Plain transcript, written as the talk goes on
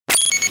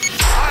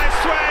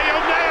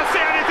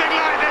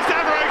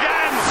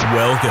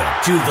Welcome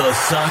to the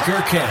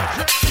Soccer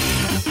Camp.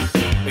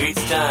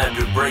 It's time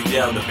to break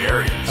down the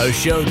barriers. A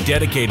show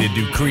dedicated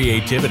to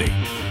creativity,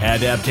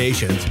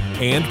 adaptations,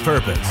 and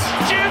purpose.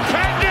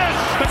 Stupendous!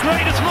 The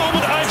greatest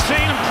moment I've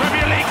seen in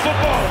Premier League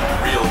football.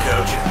 Real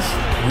coaches.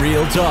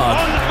 Real talk.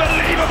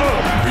 Unbelievable!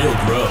 Real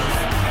growth.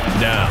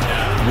 Now,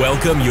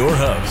 welcome your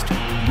host,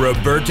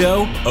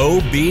 Roberto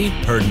O.B.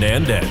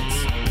 Hernandez.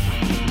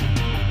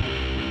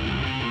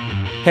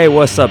 Hey,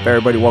 what's up,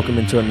 everybody? Welcome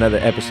into another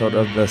episode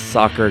of the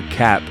Soccer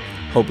Cap.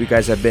 Hope you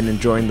guys have been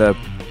enjoying the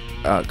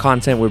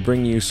content we're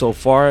bringing you so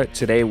far.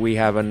 Today, we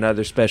have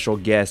another special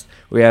guest.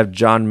 We have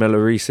John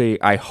Miglarese.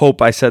 I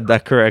hope I said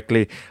that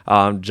correctly.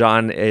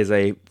 John is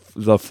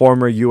the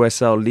former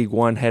USL League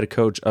One head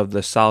coach of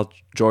the South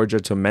Georgia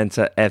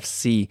Tormenta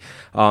FC.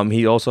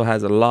 He also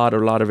has a lot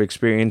of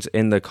experience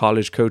in the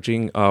college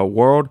coaching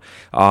world.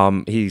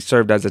 He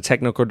served as a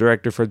technical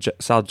director for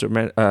South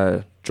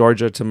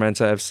Georgia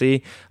Tormenta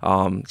FC.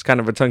 It's kind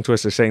of a tongue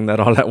twister saying that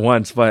all at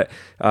once, but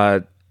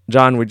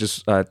John, we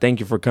just thank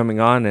you for coming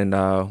on and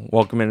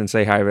welcome in and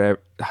say hi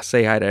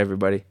to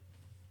everybody.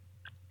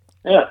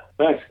 Yeah,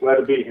 thanks. Glad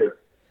to be here.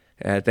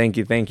 Thank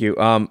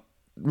you.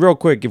 Real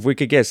quick, if we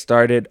could get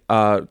started,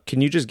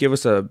 can you just give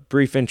us a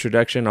brief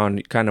introduction on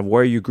kind of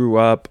where you grew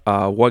up,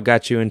 what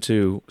got you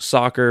into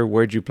soccer,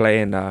 where'd you play,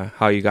 and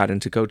how you got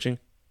into coaching?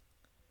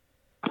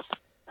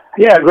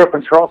 Yeah, I grew up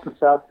in Charleston,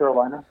 South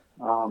Carolina,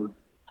 in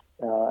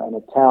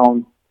a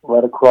town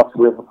right across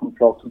the river from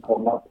Charleston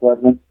called Mount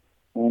Pleasant.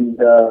 And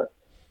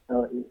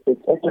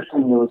it's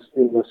interesting, it was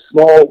a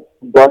small,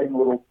 budding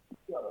little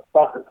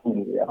soccer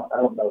community. I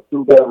don't know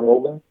who got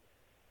rolling,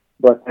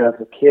 but as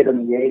a kid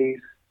in the 80s,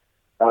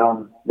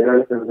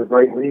 there was a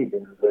great league,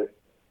 and there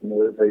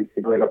was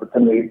a great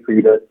opportunity for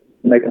you to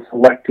make a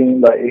select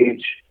team by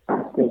age,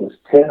 I think it was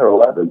 10 or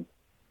 11.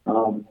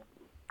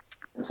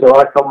 And so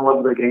I fell in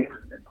love with the game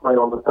and played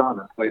all the time.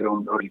 I played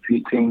on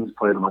ODP teams,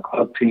 played on my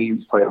club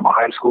teams, played on my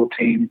high school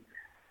team.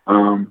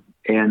 And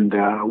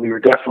we were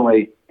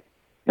definitely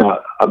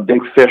a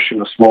big fish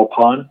in a small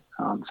pond.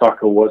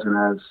 Soccer wasn't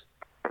as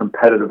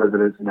competitive as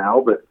it is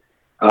now, but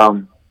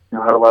I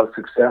had a lot of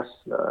success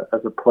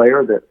as a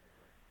player that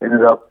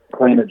ended up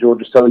playing at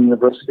Georgia Southern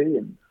University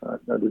and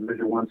a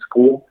Division I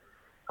school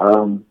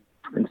in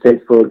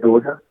Statesboro,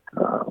 Georgia.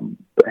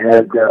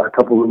 Had a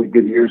couple of really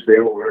good years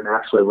there where we were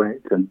nationally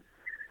ranked, and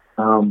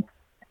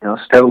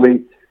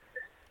steadily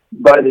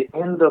by the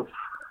end of,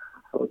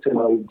 I would say,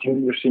 my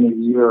senior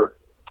year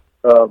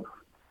of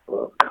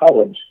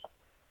college,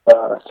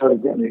 I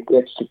started getting the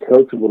itch to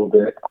coach a little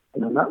bit,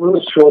 and I'm not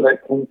really sure where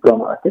that came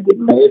from. I think it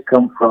may have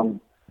come from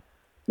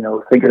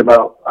thinking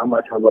about how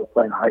much I love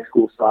playing high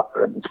school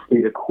soccer and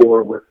create a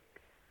core with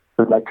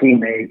my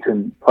teammates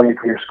and playing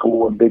for your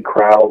school and big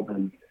crowds.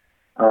 And,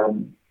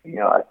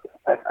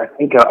 I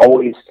think I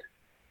always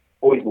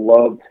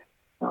loved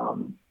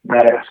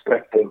that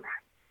aspect of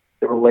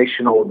the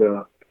relational,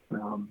 the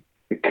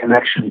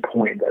connection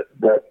point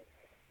that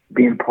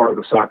being part of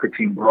the soccer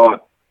team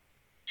brought.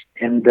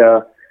 And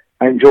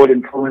I enjoyed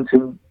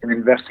influencing and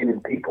investing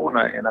in people, and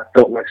I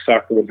felt like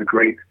soccer was a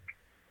great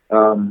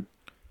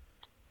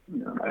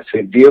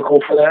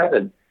vehicle for that.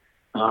 And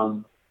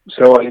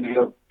so I ended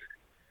up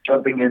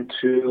jumping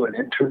into an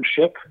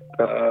internship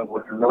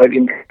with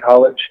Miglarese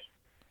College,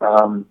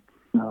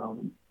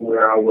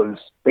 where I was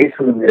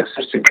basically the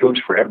assistant coach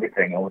for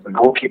everything. I was a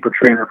goalkeeper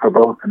trainer for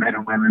both the men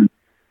and women.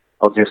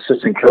 I was the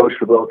assistant coach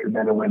for both the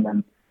men and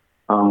women.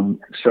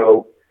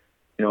 So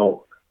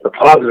the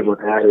positive with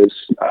that is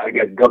I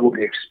got double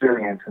the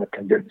experience in a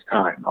condensed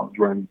time. I was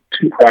running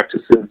two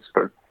practices,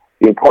 or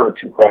being part of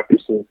two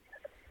practices,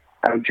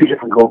 having two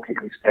different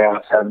goalkeeping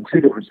staffs, having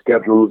two different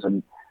schedules,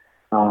 and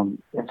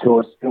so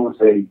it was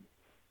a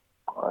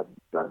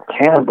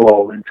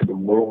cannonball into the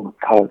world of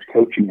college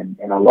coaching,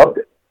 and I loved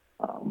it.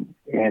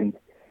 And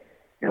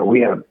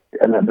we had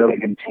in that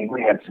Milligan team,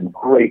 we had some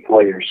great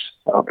players,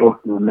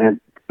 both from the men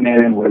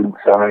and women's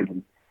side,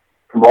 and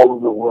from all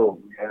over the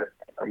world. We had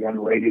a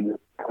young lady that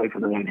played for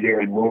the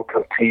Nigerian World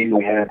Cup team.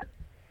 We had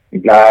a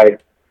guy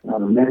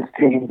on the men's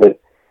team that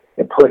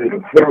played at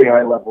a very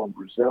high level in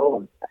Brazil,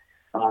 and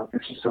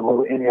it's just a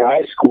little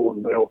NAI school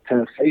in the middle of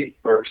Tennessee,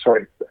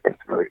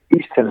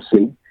 East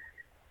Tennessee,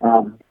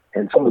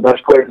 and some of the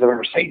best players I've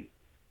ever seen.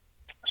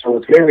 So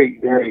it's very,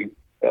 very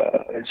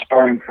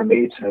inspiring for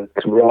me to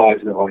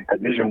realize that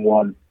Division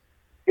I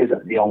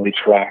isn't the only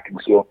track. And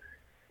so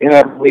ended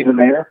up leaving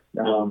there,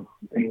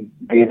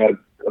 being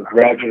a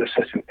graduate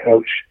assistant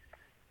coach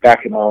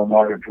back in my alma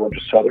mater,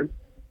 Georgia Southern,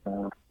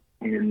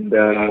 and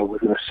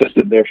was an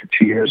assistant there for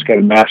 2 years, got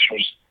a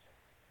master's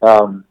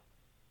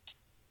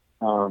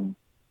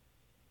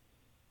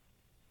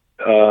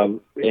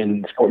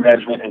in sport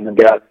management, and then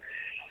got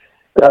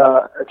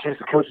a chance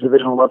to coach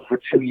Division I for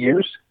 2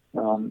 years,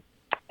 and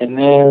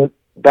then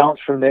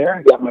bounced from there.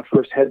 I got my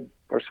first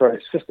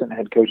assistant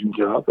head coaching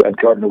job at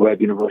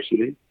Gardner-Webb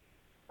University.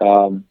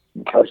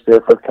 Coached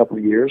there for a couple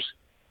of years,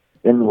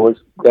 then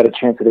got a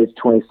chance at age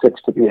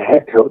 26 to be a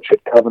head coach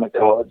at Covenant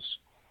College,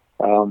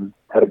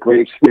 had a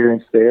great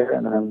experience there,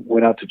 and then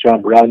went out to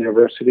John Brown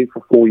University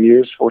for 4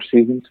 years, 4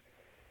 seasons.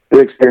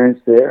 Good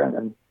experience there, and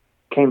then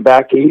came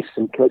back east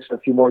and coached a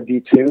few more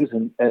D2s.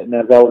 And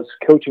as I was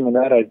coaching in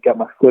that, I got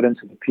my foot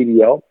into the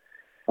PDL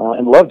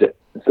and loved it.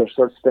 And so I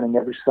started spending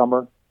every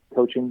summer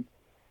coaching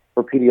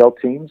for PDL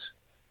teams,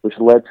 which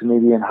led to me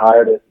being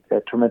hired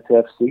at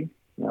Tormenta FC,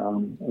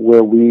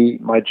 where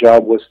my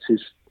job was to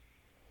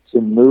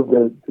move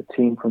the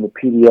team from the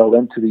PDL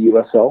into the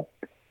USL.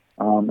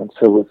 And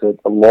so it was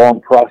a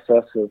long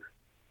process of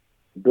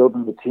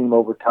building the team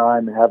over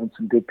time and having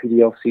some good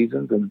PDL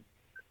seasons, and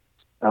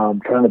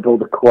trying to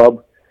build a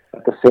club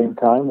at the same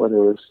time where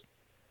there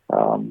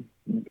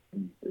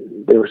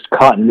was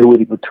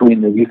continuity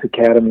between the youth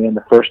academy and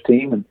the first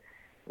team, and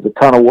it was a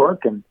ton of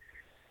work. And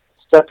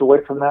stepped away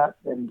from that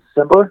in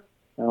December,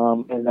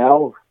 and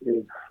now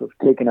I've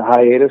taken a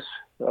hiatus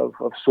of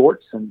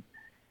sorts, and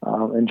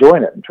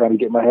enjoying it and trying to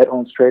get my head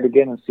on straight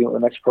again and see what the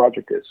next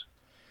project is.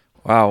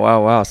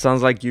 Wow.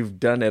 Sounds like you've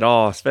done it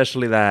all,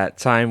 especially that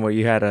time where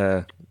you had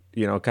to,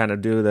 kind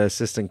of do the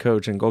assistant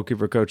coach and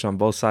goalkeeper coach on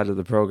both sides of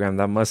the program.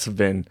 That must have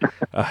been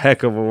a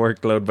heck of a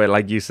workload, but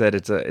like you said,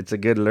 it's a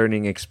good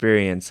learning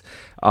experience.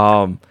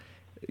 Doing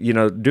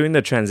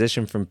the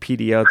transition from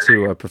PDL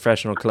to a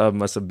professional club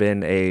must have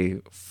been a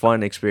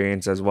fun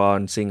experience as well,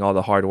 and seeing all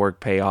the hard work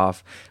pay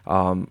off.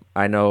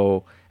 I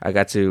know I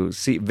got to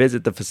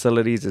visit the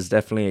facilities. It's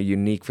definitely a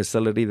unique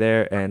facility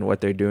there, and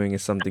what they're doing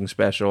is something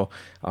special.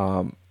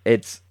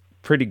 It's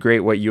pretty great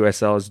what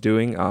USL is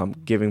doing,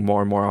 giving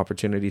more and more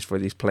opportunities for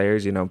these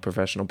players,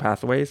 professional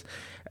pathways.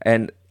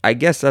 And I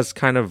guess that's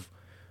kind of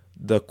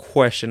the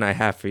question I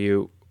have for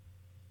you.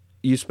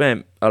 You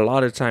spent a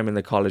lot of time in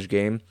the college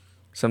game,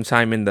 some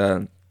time in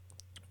the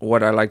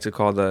what I like to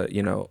call the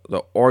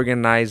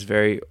organized,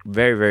 very,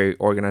 very, very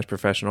organized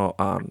professional,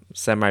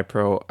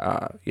 semi-pro,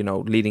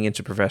 leading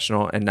into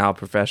professional and now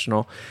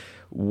professional.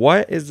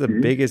 What is the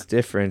biggest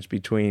difference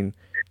between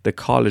the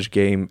college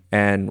game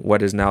and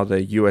what is now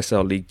the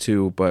USL League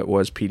 2 but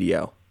was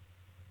PDL?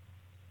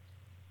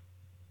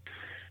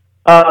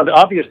 The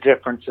obvious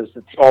difference is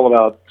it's all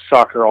about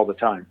soccer all the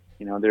time.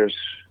 There's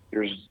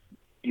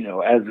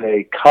as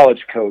a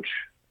college coach,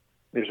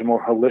 there's a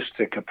more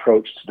holistic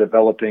approach to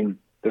developing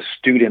the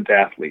student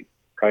athlete,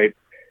 right?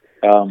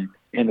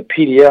 In the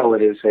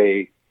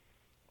PDL,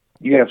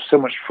 you have so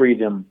much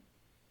freedom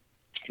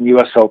in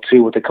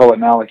USL2, what they call it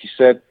now, like you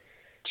said,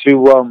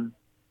 to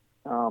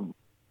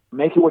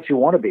make it what you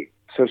want to be.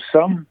 So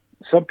some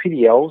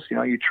PDLs,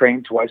 you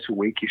train twice a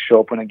week, you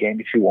show up in a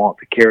game if you want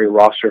to carry a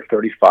roster of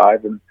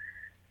 35, and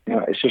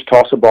it's just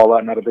toss a ball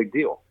out, not a big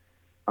deal.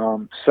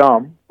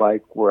 Some,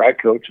 like where I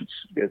coach, it's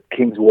at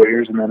Kings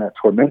Warriors and then at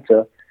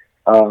Tormenta,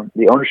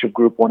 the ownership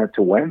group wanted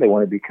to win. They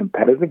wanted to be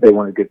competitive. They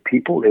wanted good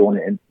people. They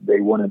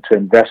wanted to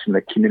invest in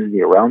the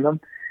community around them.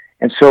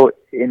 And so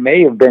it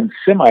may have been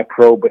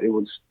semi-pro, but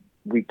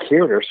we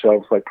carried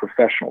ourselves like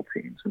professional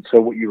teams. And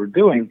so what you were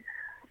doing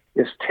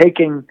is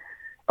taking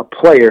a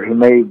player who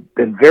may have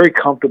been very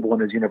comfortable in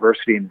his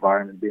university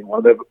environment, being one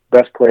of the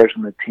best players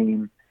on the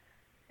team,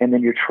 and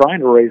then you're trying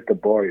to raise the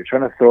bar. You're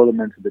trying to throw them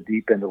into the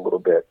deep end a little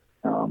bit.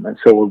 And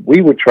so what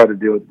we would try to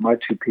do with my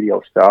 2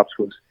 PDL stops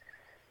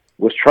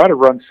was try to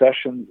run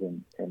sessions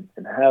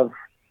and have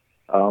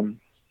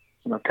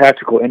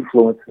tactical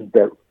influences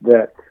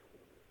that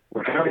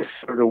were very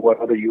similar to what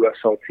other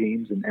USL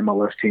teams and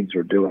MLS teams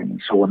are doing.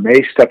 And so when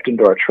they stepped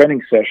into our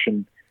training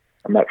session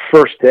on that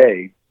first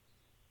day,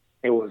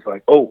 it was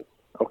like, oh,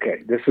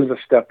 okay, this is a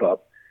step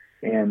up,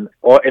 and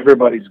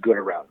everybody's good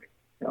around me.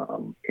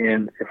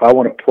 And if I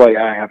want to play,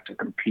 I have to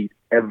compete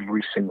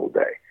every single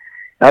day.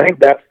 And I think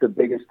that's the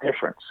biggest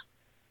difference.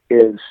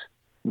 Is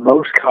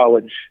most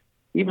college,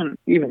 even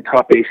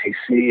top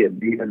ACC,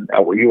 and even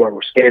where you are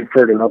with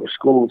Stanford and other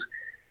schools,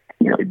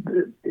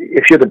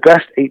 if you're the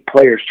best 8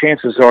 players,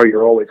 chances are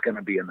you're always going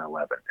to be in the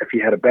 11. If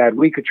you had a bad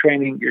week of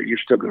training, you're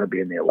still going to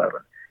be in the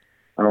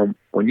 11.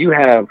 When you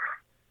have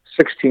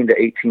 16 to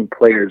 18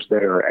 players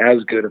that are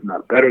as good, if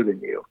not better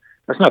than you,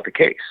 that's not the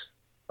case.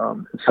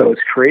 And so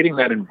it's creating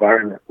that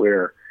environment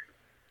where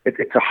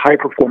it's a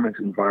high-performance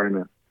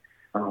environment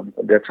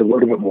that's a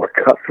little bit more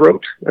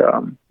cutthroat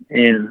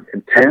and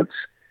intense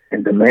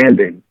and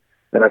demanding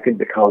than I think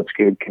the college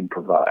game can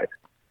provide.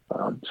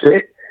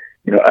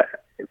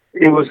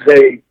 It was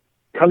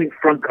coming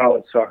from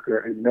college soccer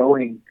and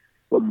knowing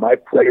what my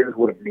players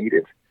would have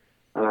needed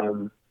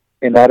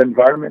in that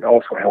environment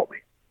also helped me,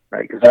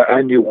 right? Because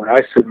I knew when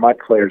I sent my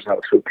players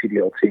out to a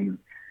PDL team,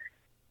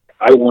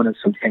 I wanted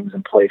some things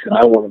in place, and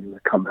I wanted them to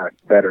come back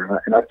better.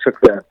 And I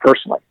took that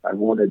personally.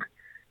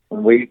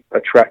 When we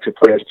attracted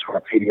players to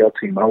our PDL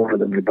team, I wanted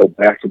them to go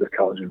back to the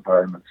college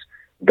environments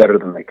better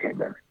than they came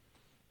in.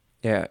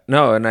 Yeah,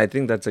 no, and I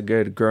think that's a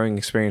good growing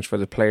experience for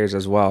the players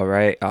as well,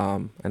 right?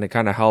 And it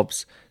kind of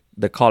helps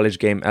the college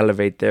game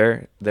elevate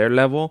their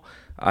level.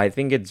 I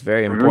think it's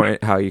very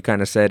important how you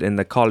kind of said in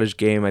the college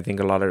game. I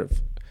think a lot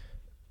of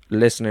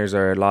listeners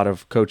or a lot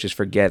of coaches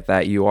forget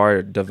that you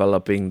are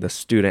developing the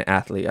student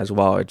athlete as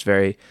well. It's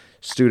very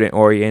student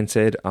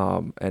oriented,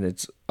 and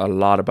it's a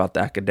lot about the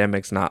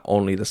academics, not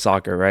only the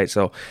soccer, right?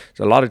 So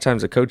a lot of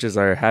times the coaches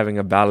are having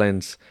a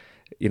balance,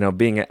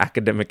 being an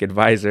academic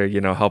advisor,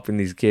 helping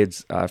these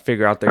kids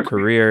figure out their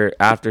career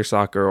after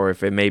soccer, or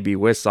if it may be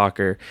with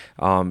soccer,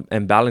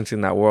 and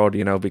balancing that world,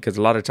 because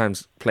a lot of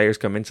times players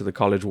come into the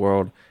college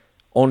world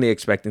only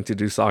expecting to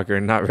do soccer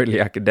and not really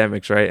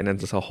academics, right? And it's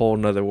just a whole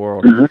nother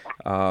world.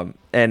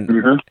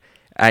 And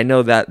I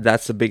know that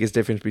that's the biggest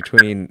difference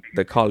between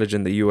the college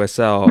and the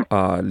USL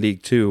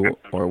League Two,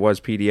 or it was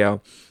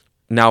PDL.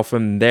 Now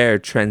from there,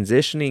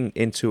 transitioning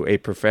into a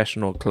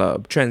professional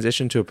club,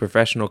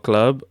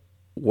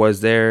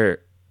 was there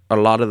a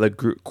lot of the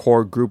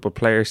core group of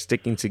players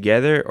sticking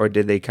together, or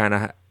did they kind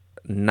of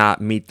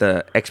not meet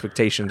the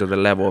expectations or the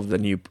level of the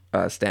new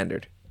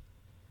standard?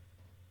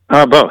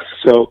 Both.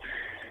 So,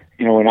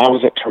 when I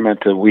was at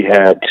Tormenta, we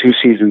had 2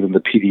 seasons in the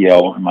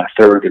PDL, and my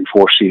 3rd and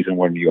 4th season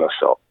were in the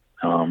USL.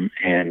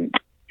 And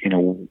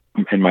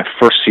in my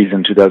first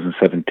season,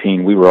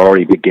 2017, we were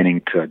already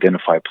beginning to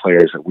identify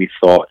players that we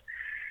thought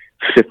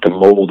fit the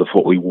mold of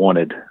what we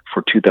wanted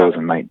for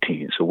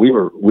 2019. So we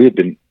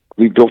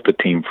built the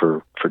team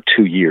for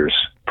 2 years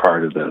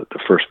prior to the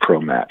first pro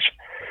match.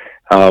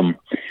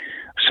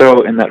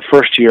 So in that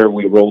first year,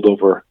 we rolled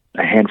over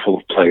a handful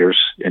of players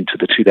into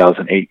the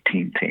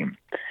 2018 team.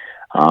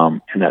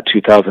 And that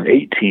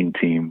 2018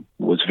 team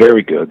was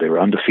very good. They were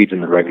undefeated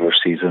in the regular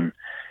season.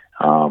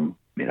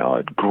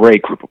 A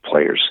great group of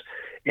players.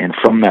 And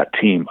from that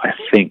team, I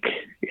think,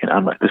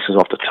 and this is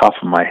off the top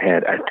of my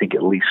head, I think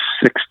at least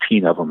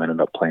 16 of them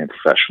ended up playing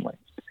professionally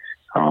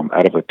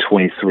out of a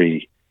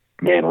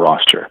 23-man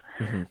roster.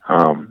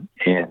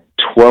 And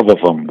 12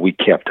 of them we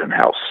kept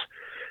in-house.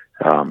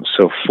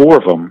 So 4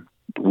 of them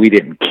we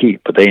didn't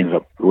keep, but they ended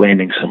up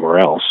landing somewhere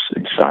else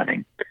and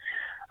signing.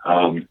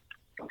 And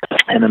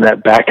then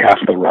that back half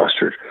of the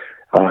roster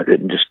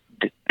just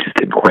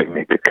didn't quite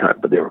make the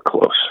cut, but they were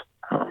close.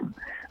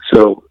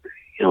 So,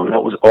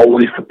 that was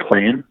always the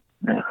plan,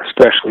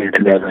 especially in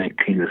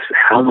 2018, is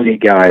how many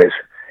guys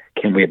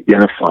can we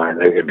identify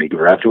that are going to be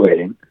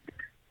graduating,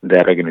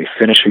 that are going to be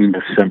finishing in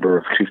December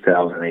of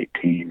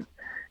 2018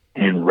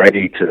 and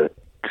ready to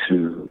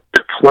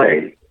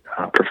play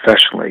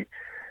professionally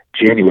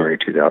January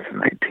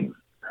 2019.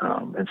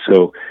 And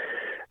so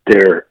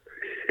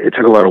it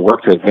took a lot of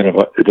work to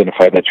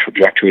identify that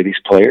trajectory of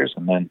these players,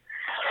 and then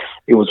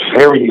it was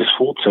very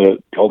useful to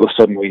all of a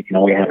sudden we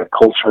had a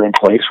culture in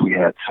place. We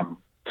had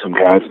some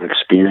guys with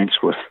experience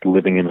with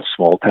living in a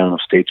small town of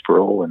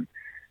Statesboro, and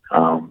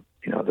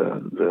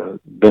the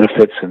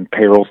benefits and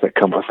payrolls that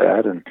come with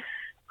that, and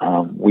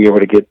we were able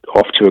to get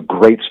off to a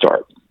great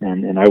start.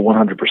 And I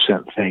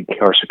 100% think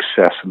our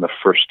success in the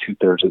first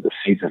 2/3 of the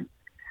season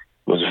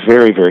was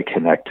very, very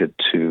connected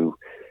to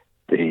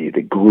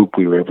the group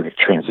we were able to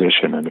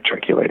transition and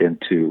matriculate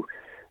into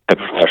a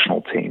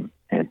professional team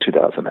in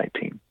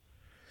 2019.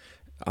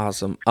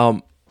 Awesome.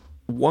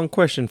 One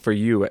question for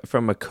you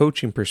from a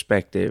coaching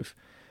perspective,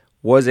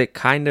 was it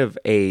kind of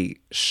a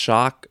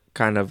shock,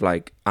 kind of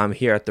like, I'm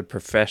here at the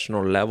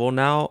professional level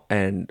now,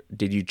 and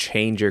did you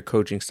change your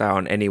coaching style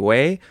in any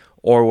way?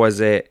 Or was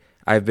it,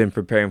 I've been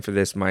preparing for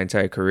this my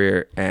entire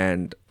career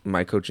and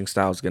my coaching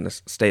style is going to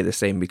stay the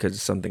same because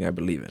it's something I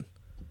believe in?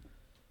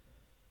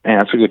 Man,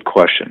 that's a good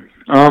question.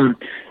 I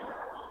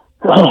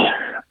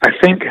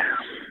think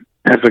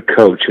as a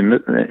coach, and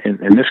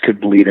this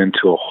could bleed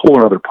into a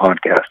whole other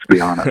podcast, to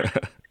be honest,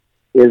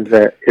 is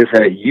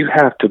that you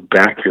have to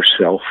back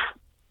yourself.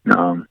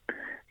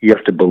 You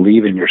have to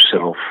believe in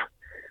yourself,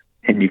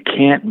 and you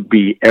can't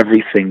be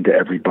everything to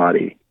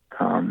everybody.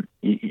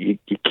 You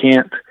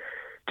can't,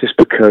 just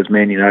because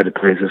Man United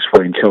plays this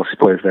way and Chelsea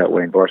plays that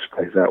way and Barca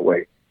plays that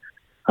way,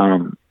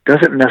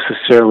 doesn't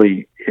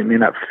necessarily, it may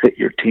not fit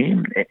your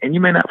team, and you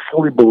may not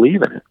fully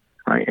believe in it.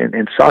 Right?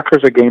 And soccer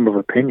is a game of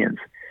opinions,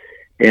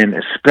 and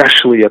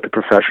especially at the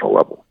professional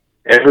level.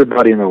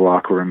 Everybody in the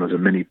locker room is a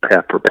mini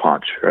Pep or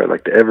Punch, right?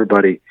 Like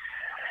everybody,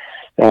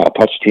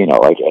 Pochettino,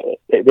 like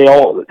they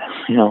all,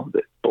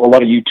 a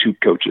lot of YouTube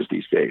coaches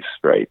these days,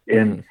 right?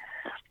 And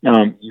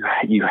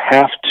you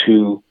have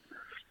to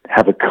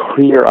have a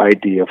clear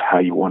idea of how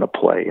you want to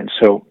play. And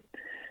so,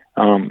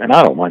 and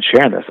I don't mind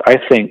sharing this, I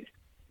think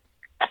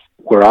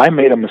where I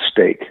made a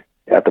mistake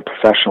at the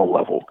professional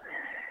level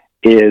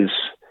is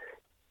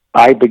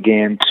I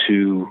began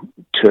to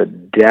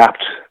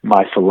adapt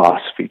my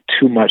philosophy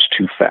too much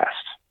too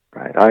fast,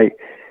 right?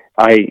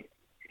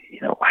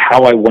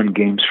 How I won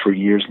games for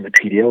years in the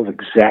PDL is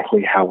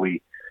exactly how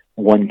we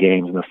won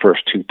games in the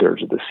first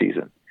 2/3 of the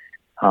season,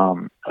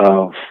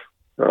 of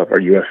our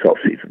USL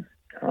season.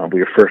 We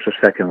were first or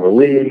second in the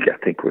league. I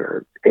think we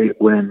were 8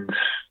 wins,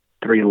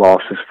 3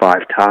 losses,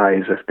 5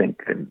 ties, I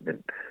think,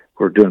 and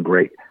we're doing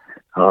great.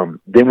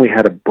 Then we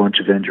had a bunch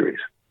of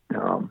injuries.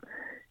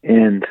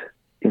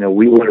 And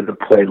we wanted to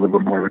play a little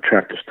bit more of an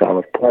attractive style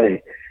of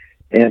play.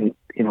 And,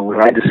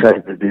 what I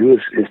decided to do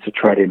is to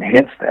try to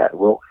enhance that.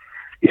 Well,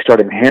 you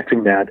start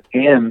enhancing that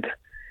and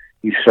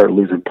you start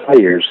losing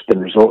players, then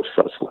results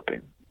start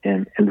slipping.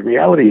 And the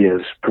reality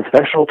is,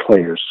 professional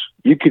players,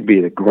 you could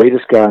be the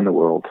greatest guy in the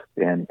world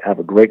and have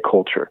a great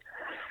culture,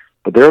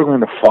 but they're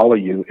going to follow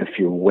you if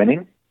you're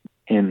winning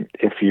and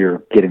if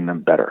you're getting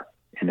them better.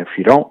 And if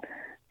you don't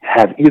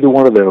have either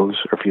one of those,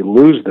 or if you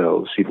lose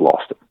those, you've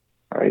lost them,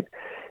 right?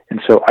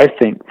 And so I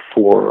think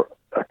for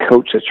a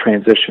coach that's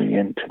transitioning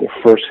into their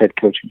first head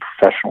coaching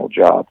professional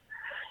job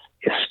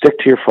is stick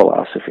to your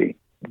philosophy,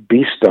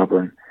 be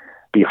stubborn,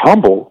 be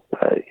humble,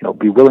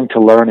 be willing to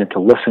learn and to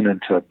listen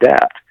and to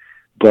adapt.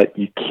 But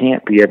you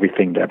can't be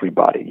everything to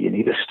everybody. You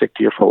need to stick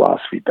to your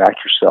philosophy, back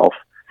yourself,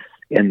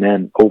 and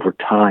then over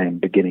time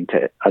beginning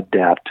to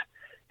adapt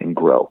and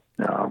grow.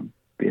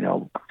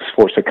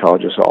 Sports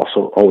psychologists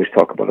also always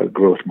talk about a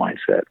growth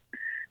mindset.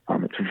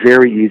 It's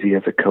very easy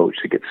as a coach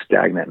to get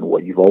stagnant in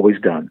what you've always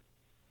done.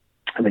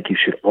 I think you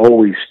should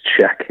always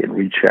check and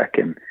recheck,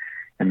 and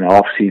in the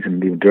off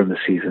season, even during the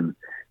season,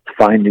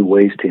 find new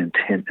ways to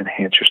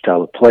enhance your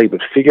style of play.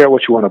 But figure out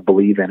what you want to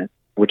believe in,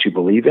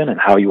 and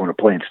how you want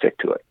to play, and stick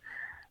to it.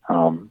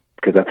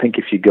 Because I think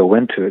if you go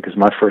into it, because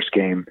my first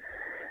game,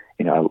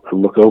 I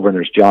look over and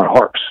there's John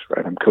Harps,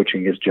 right? I'm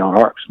coaching against John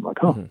Harps. I'm like,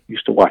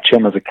 used to watch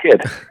him as a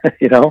kid,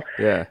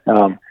 Yeah.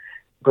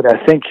 But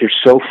I think you're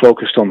so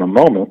focused on the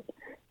moment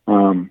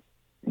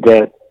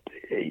that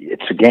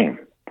it's a game,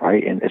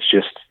 right? And it's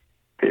just,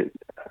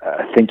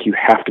 I think you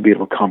have to be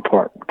able to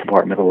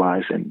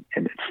compartmentalize and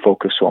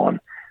focus on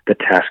the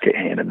task at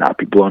hand and not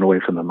be blown away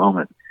from the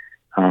moment.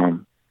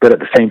 But at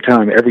the same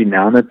time, every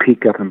now and then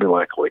peek up and be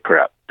like, holy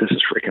crap, this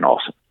is freaking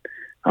awesome.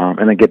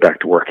 And then get back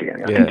to work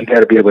again. I think you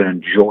got to be able to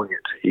enjoy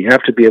it. You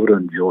have to be able to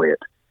enjoy it.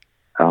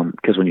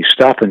 Because when you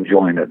stop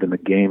enjoying it, then the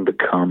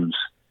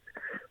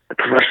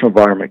professional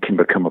environment can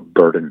become a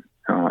burden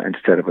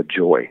instead of a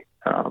joy.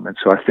 And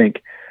so I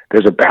think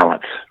there's a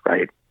balance,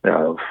 right,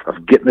 of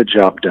getting the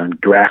job done,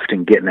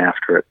 drafting, getting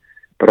after it,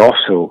 but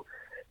also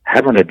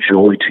having a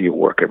joy to your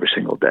work every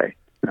single day.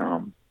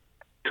 So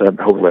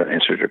hopefully that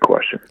answers your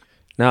question.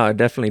 No, it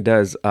definitely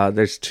does.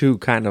 There's two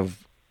kind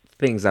of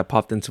things that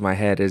popped into my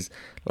head is,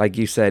 like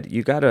you said,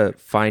 you got to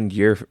find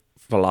your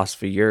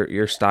philosophy,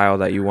 your style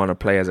that you want to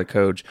play as a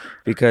coach,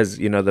 because,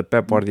 the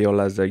Pep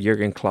Guardiolas, the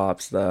Jurgen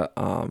Klopps, the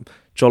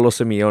Cholo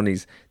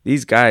Simeones,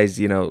 these guys,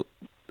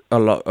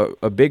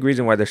 a big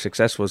reason why they're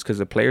successful is because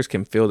the players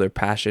can feel their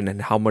passion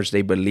and how much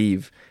they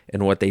believe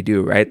in what they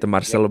do, right? The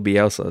Marcelo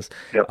Bielsas.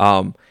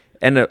 Yep.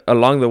 And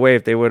along the way,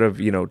 if they would have,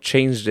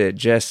 changed it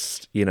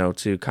just,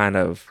 to kind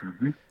of,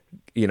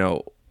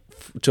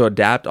 to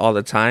adapt all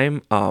the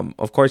time.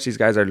 Of course, these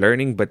guys are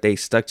learning, but they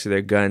stuck to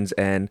their guns,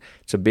 and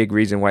it's a big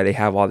reason why they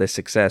have all this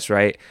success,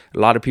 right? A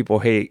lot of people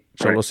hate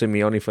Cholo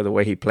Simeone for the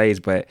way he plays,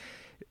 but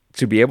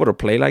to be able to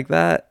play like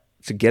that,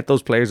 to get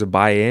those players to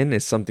buy in,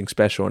 is something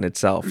special in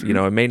itself. Mm-hmm.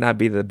 It may not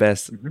be the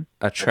best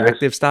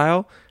attractive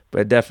style,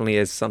 but it definitely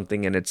is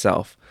something in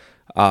itself.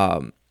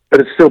 But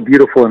it's still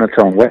beautiful in its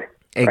own way.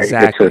 Right?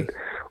 Exactly. It's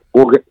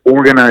an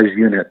organized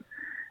unit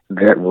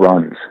that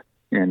runs.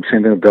 And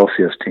same thing with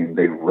Belsia's team,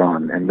 they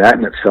run. And that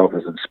in itself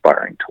is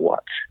inspiring to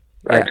watch,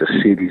 right? Yeah.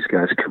 To see these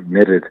guys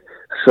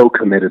so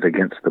committed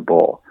against the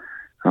ball.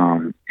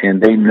 And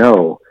they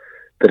know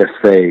that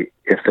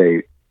if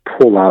they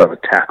pull out of a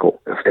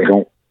tackle, if they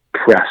don't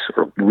press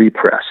or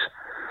repress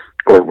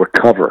or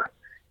recover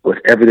with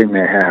everything they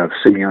have,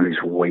 Simeone's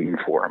waiting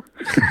for them.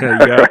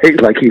 Right?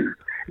 Like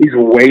he's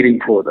waiting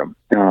for them.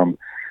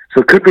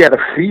 So it could be out of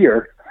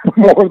fear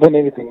more than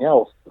anything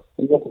else.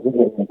 You have to think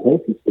about the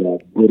coaching staff,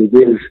 but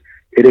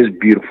it is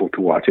beautiful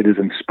to watch. It is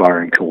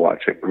inspiring to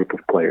watch a group of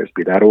players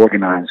be that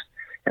organized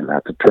and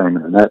that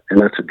determined, and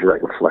that's a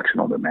direct reflection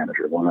on the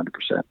manager, 100%.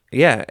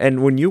 Yeah,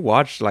 and when you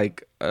watch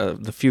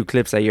the few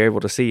clips that you're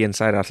able to see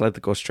inside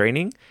Atletico's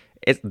training,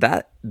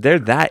 they're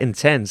that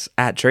intense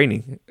at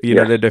training.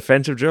 The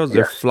defensive drills,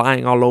 they're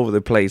flying all over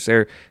the place.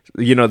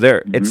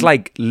 It's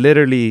like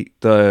literally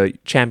the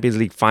Champions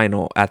League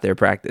final at their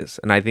practice.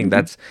 And I think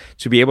that's,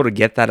 to be able to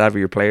get that out of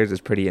your players is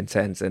pretty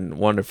intense and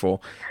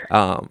wonderful.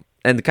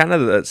 And kind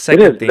of the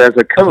second thing, as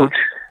a coach,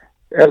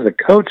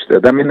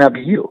 though, that may not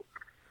be you,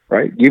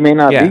 right? You may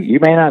not be. You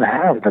may not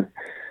have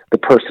the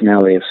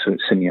personality of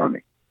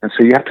Simeone, and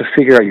so you have to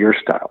figure out your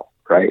style,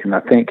 right? And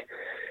I think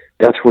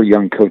that's where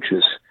young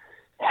coaches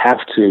have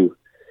to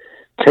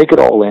take it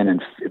all in,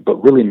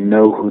 but really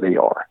know who they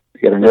are.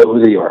 You got to know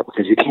who they are,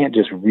 because you can't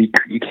just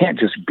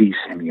be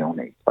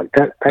Simeone. Like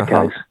that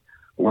guy's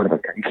one of a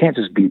kind. You can't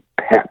just be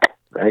Pep,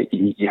 right?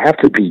 You have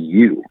to be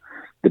you,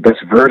 the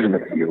best version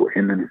of you,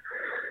 and then.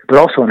 But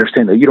also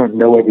understand that you don't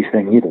know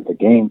everything either. The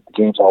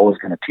game's always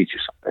going to teach you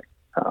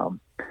something.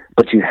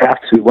 But you have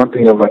to. One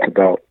thing I like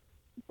about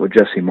what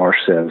Jesse Marsh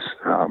says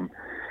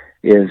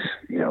is,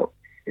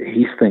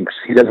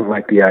 he doesn't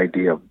like the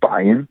idea of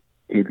buy-in.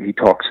 He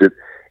talks it,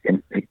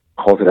 and he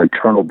calls it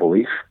internal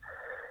belief.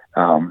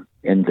 And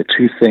the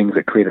two things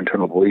that create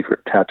internal belief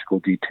are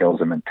tactical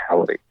details and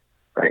mentality,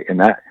 right? And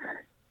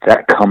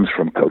that comes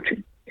from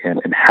coaching.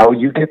 And how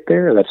you get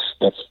there,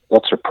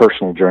 that's a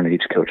personal journey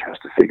each coach has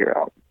to figure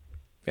out.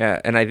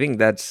 Yeah, and I think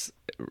that's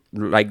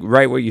like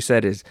right what you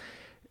said is,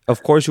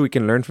 of course we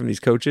can learn from these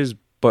coaches,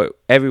 but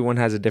everyone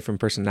has a different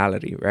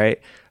personality, right?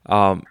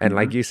 And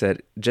like you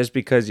said, just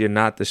because you're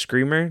not the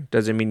screamer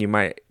doesn't mean you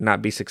might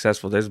not be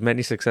successful. There's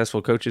many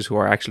successful coaches who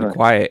are actually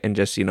quiet and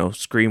just,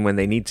 scream when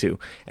they need to.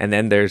 And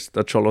then there's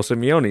the Cholo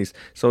Simeones.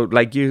 So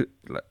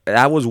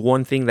that was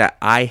one thing that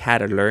I had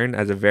to learn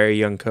as a very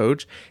young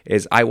coach,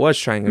 is I was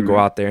trying to go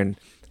out there and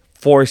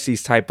force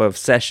these type of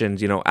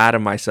sessions, out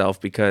of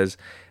myself, because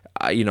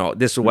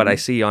this is what I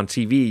see on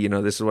TV,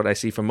 this is what I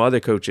see from other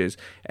coaches.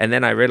 And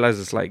then I realized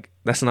it's like,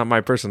 that's not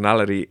my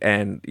personality.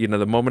 And,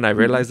 the moment I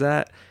realized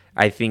that,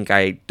 I think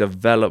I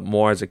developed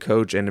more as a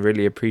coach and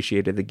really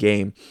appreciated the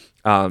game.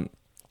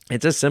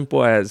 It's as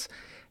simple as,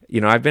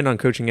 I've been on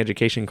coaching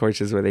education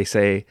courses where they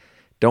say,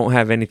 don't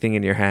have anything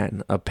in your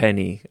hand, a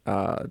penny,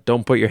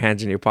 don't put your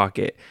hands in your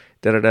pocket,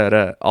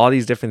 all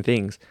these different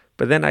things.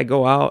 But then I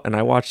go out and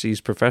I watch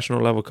these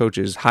professional level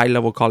coaches, high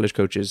level college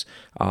coaches,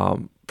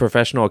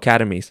 professional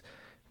academies.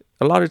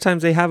 A lot of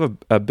times they have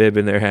a bib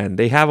in their hand.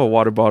 They have a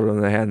water bottle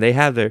in their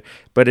hand.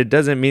 But it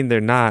doesn't mean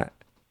they're not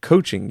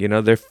coaching.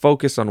 They're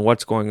focused on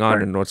what's going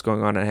on and what's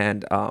going on at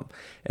hand.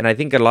 And I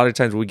think a lot of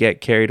times we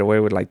get carried away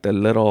with like the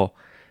little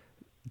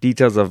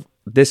details of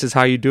this is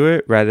how you do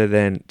it, rather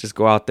than just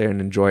go out there and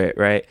enjoy it,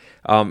 right?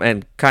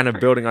 And kind of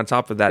building on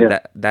top of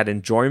that, that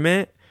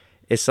enjoyment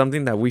is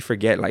something that we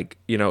forget. Like,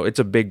 it's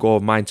a big goal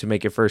of mine to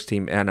make it first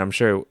team, and I'm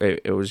sure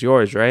it was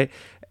yours, right?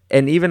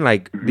 And even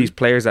like these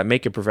players that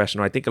make it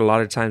professional, I think a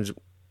lot of times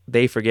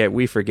we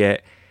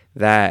forget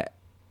that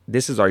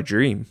this is our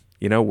dream.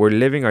 We're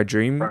living our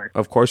dream. Right.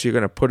 Of course, you're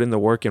going to put in the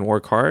work and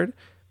work hard,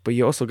 but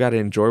you also got to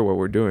enjoy what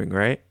we're doing,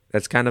 right?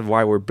 That's kind of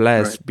why we're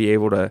blessed to be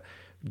able to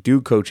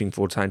do coaching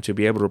full time, to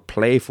be able to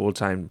play full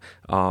time.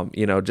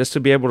 Just to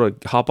be able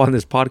to hop on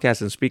this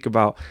podcast and speak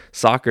about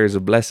soccer is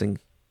a blessing.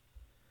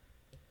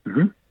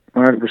 100%.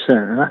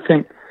 And I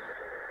think,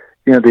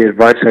 the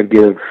advice I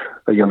give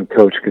a young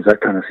coach, because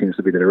that kind of seems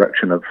to be the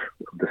direction of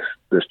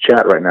this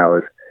chat right now,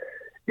 is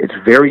it's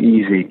very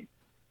easy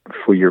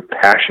for your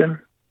passion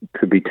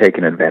to be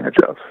taken advantage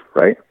of,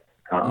 right?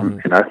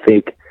 And I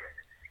think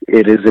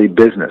it is a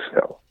business,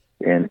 though.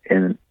 And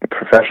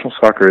professional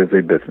soccer is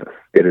a business.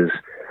 It is,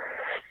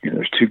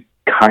 there's two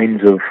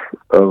kinds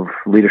of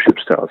leadership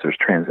styles. There's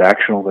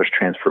transactional, there's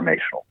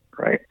transformational,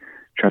 right?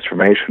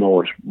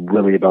 Transformational is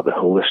really about the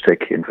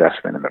holistic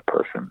investment in the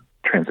person.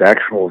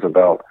 Transactional is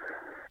about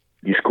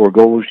you score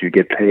goals, you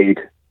get paid,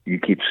 you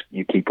keep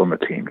on the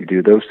team. You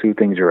do those two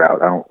things, you're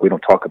out. We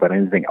don't talk about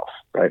anything else,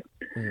 right?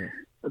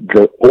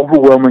 The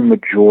overwhelming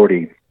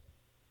majority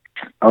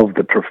of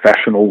the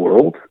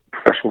professional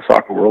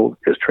soccer world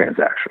is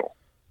transactional,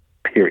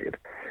 period.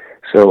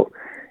 So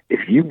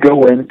if you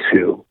go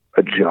into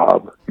a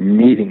job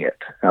needing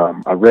it,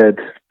 I read,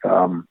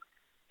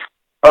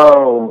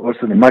 what's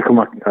the name? Matthew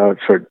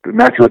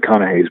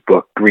McConaughey's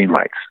book, Green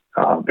Lights.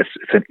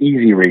 It's an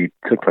easy read.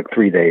 It took like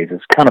 3 days.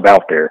 It's kind of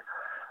out there,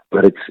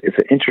 but it's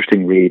an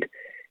interesting read.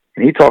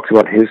 And he talks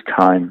about his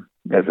time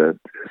as a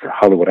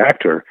Hollywood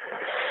actor,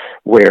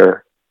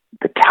 where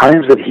the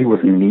times that he was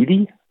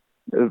needy,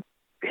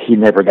 he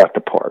never got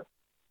the part.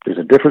 There's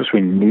a difference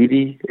between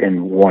needy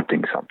and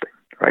wanting something,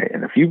 right?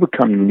 And if you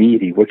become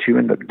needy, what you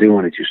end up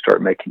doing is you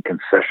start making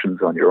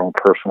concessions on your own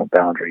personal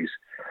boundaries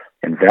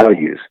and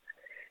values,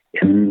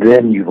 and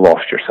then you've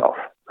lost yourself,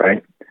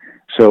 right?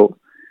 So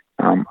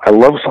I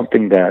love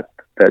something that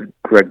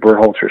Greg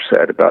Berhalter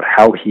said about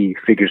how he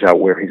figures out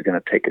where he's going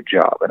to take a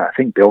job. And I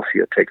think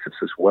Belcia takes this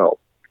as well,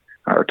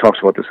 or talks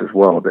about this as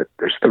well, that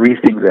there's 3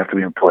 things that have to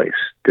be in place.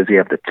 Does he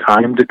have the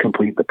time to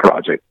complete the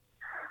project?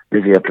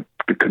 Does he have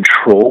the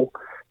control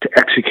to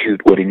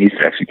execute what he needs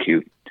to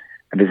execute?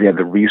 And does he have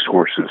the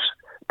resources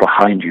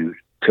behind you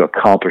to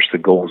accomplish the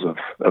goals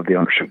of the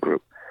ownership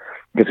group?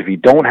 Because if you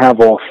don't have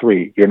all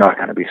 3, you're not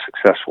going to be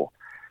successful.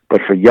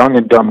 But for young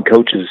and dumb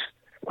coaches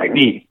like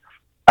me,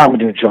 I'm going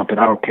to jump in.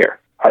 I don't care.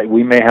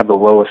 We may have the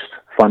lowest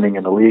funding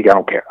in the league. I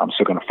don't care. I'm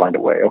still going to find a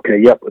way. Okay,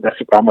 yep,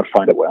 I'm going to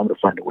find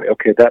a way.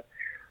 Okay,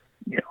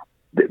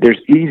 there's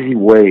easy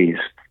ways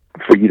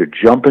for you to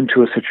jump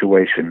into a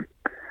situation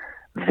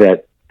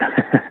that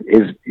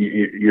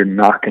you're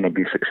not going to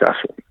be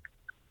successful.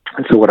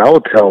 And so what I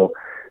would tell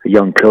a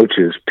young coach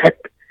is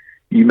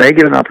you may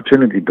get an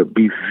opportunity, but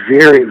be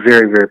very,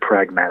 very, very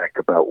pragmatic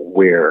about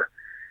where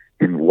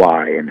and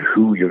why and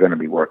who you're going to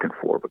be working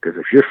for. Because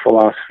if your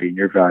philosophy and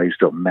your values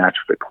don't match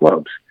with the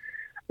club's,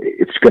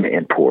 it's going to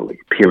end poorly,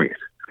 period.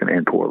 It's going to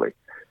end poorly.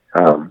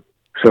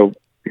 So,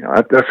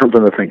 that's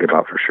something to think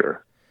about for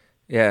sure.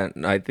 Yeah,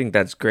 I think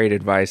that's great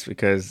advice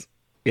because,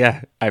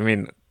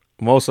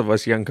 most of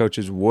us young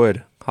coaches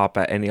would hop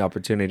at any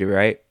opportunity,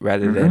 right?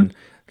 Rather than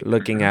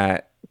looking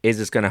at, is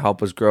this going to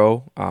help us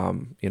grow,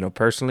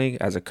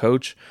 personally as a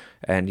coach?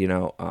 And,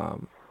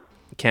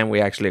 can we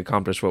actually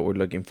accomplish what we're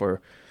looking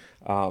for?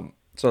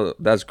 So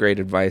that's great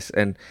advice.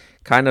 And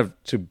kind of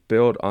to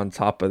build on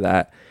top of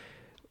that,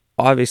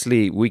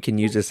 obviously we can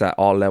use this at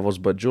all levels,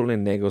 but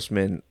Julian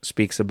Nagelsmann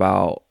speaks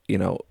about,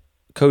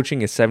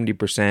 coaching is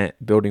 70%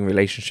 building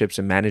relationships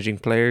and managing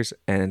players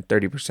and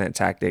 30%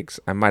 tactics.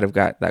 I might have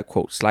got that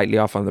quote slightly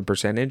off on the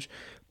percentage,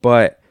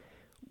 but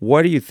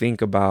what do you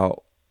think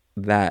about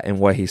that and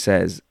what he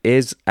says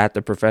is at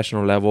the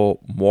professional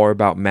level more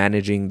about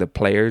managing the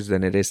players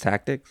than it is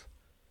tactics?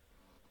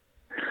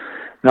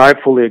 No, I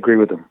fully agree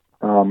with him.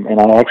 And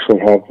I actually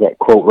have that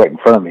quote right in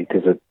front of me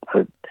because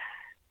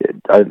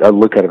I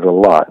look at it a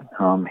lot.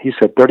 He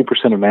said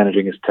 30% of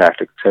managing is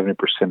tactics, 70%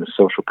 is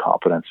social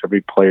competence.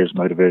 Every player is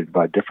motivated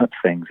by different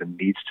things and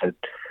needs to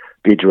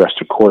be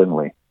addressed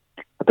accordingly.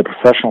 At the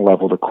professional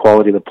level, the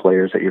quality of the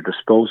players at your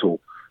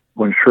disposal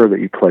will ensure that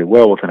you play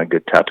well within a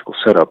good tactical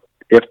setup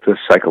if the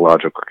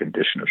psychological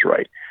condition is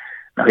right.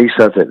 Now, he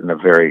says it in a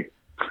very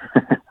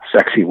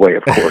sexy way,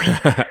 of course.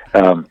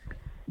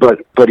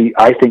 But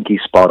I think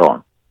he's spot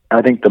on.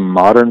 I think the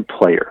modern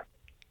player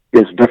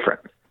is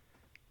different.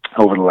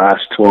 Over the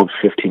last 12,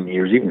 15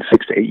 years, even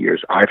 6 to 8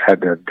 years, I've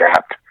had to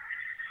adapt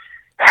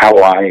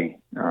how I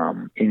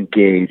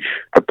engage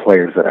the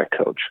players that I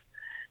coach.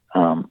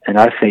 And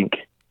I think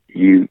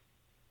you,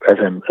 as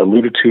I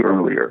alluded to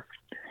earlier,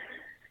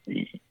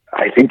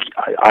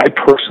 I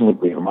personally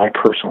believe in my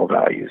personal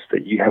values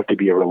that you have to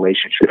be a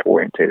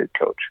relationship-oriented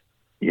coach.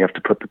 You have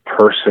to put the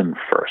person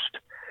first.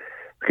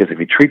 Because if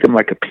you treat them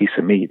like a piece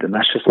of meat, then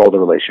that's just all the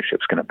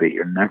relationship's going to be.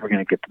 You're never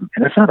going to get them.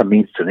 And it's not a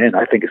means to an end.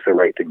 I think it's the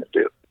right thing to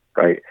do,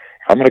 right?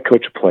 If I'm going to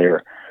coach a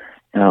player,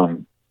 I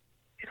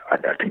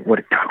think, what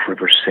did Doc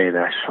Rivers say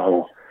that I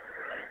saw?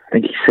 I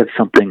think he said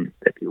something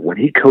that when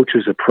he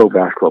coaches a pro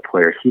basketball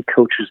player, he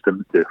coaches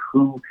them to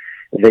who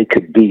they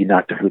could be,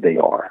 not to who they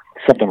are.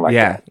 Something like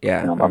that.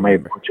 Yeah. I may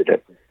have butchered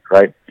it,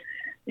 right?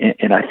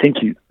 And I think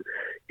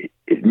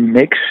it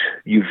makes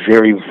you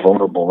very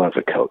vulnerable as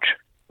a coach.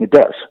 It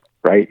does.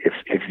 Right?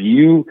 If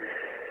you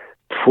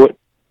put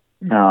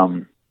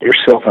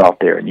yourself out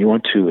there and you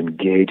want to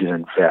engage and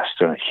invest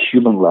on a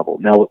human level,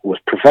 now with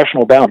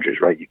professional boundaries,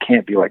 right? You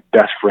can't be like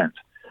best friends,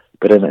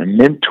 but in a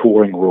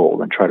mentoring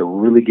role and try to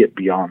really get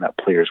beyond that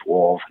player's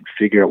walls and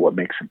figure out what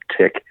makes them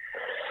tick.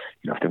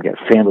 If they've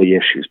got family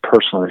issues,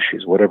 personal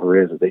issues, whatever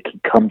it is, that they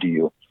can come to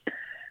you.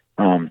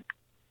 It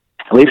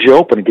leaves you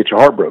open and gets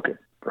your heart broken,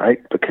 right?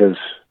 Because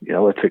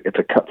it's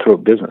a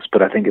cutthroat business,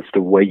 but I think it's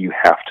the way you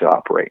have to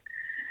operate.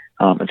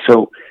 And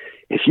so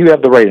if you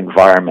have the right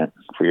environment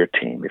for your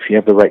team, if you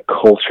have the right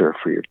culture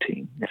for your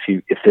team,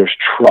 if there's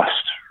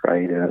trust,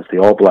 right, and as the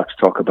All Blacks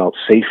talk about,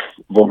 safe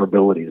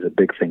vulnerability is a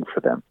big thing for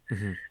them.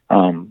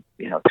 Mm-hmm.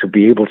 To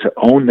be able to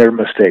own their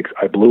mistakes.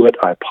 I blew it.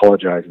 I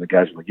apologize. And the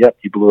guys are like, yep,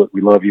 you blew it. We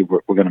love you.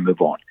 We're going to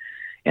move on.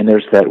 And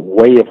there's that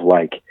way of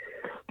like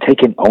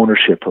taking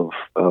ownership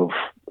of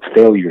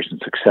failures and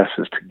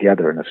successes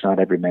together. And it's not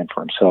every man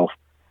for himself.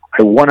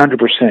 I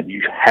 100%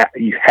 you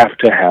have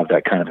to have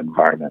that kind of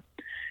environment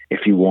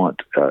if you want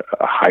a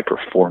high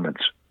performance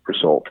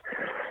result.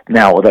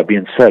 Now, with that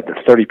being said, the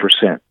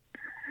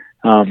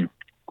 30%,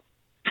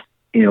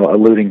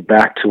 alluding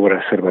back to what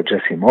I said about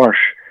Jesse Marsh,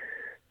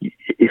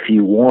 if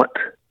you want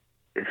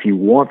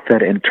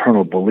that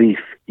internal belief,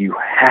 you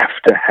have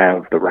to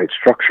have the right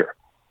structure.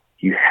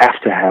 You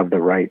have to have the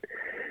right,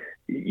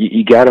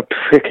 you got to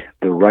pick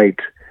the right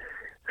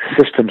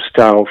system,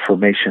 style,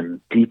 formation,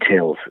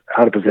 details,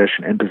 out of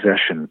possession, in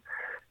possession,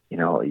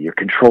 your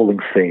controlling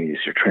phase,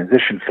 your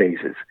transition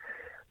phases.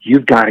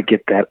 You've got to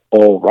get that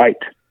all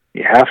right.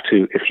 You have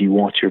to, if you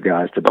want your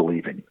guys to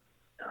believe in you,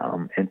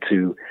 and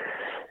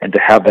to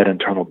have that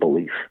internal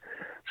belief.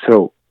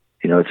 So,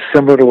 it's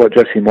similar to what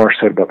Jesse Marsh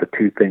said about the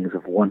two things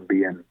of one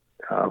being,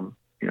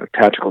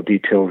 tactical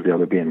details, the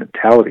other being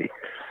mentality.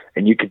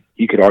 And you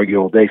could argue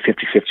all day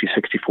 50-50,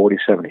 60-40,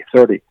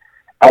 70-30.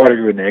 I would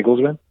agree with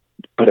Nagelsmann,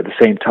 but at the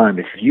same time,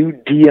 if you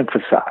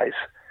de-emphasize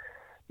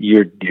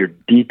your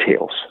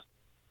details,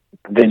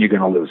 then you're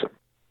going to lose them,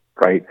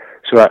 right?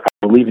 So I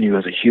believe in you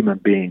as a human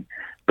being,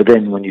 but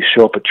then when you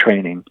show up at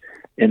training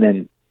and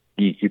then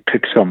you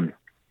pick some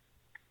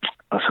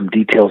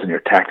details in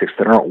your tactics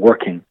that aren't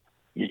working,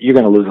 you're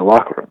going to lose the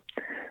locker room.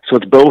 So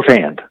it's both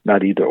and,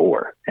 not either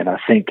or. And I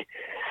think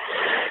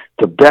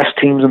the best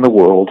teams in the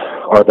world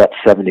are that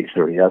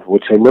 70-30. I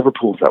would say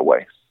Liverpool's that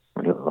way.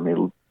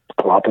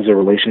 Klopp is a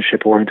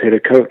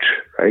relationship-oriented coach,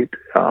 right?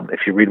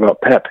 If you read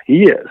about Pep,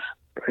 he is.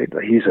 Right?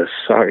 He's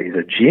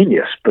a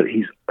genius, but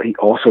he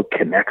also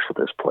connects with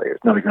his players.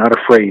 Now, he's not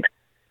afraid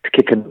to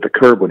kick into the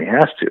curb when he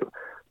has to,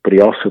 but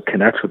he also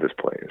connects with his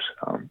players.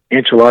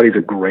 Ancelotti's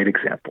a great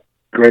example.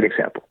 Great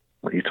example.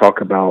 When you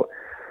talk about,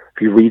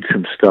 if you read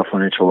some stuff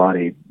on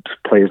Ancelotti,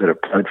 players that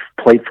have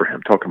played for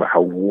him, talking about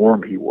how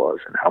warm he was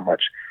and how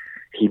much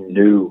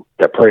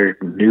that player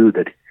knew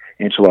that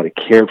Ancelotti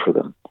cared for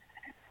them.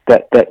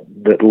 That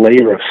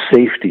layer of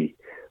safety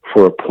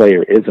for a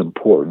player is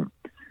important.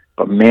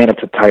 But man,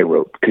 it's a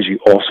tightrope because you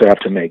also have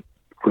to make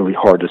really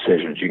hard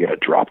decisions. You got to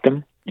drop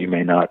them. You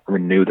may not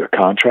renew their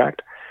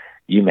contract.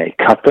 You may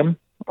cut them.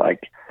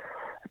 Like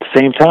at the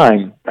same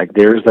time, like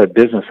there's that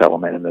business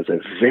element, and there's a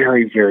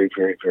very, very,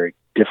 very, very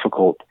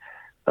difficult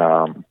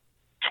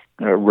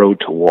road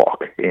to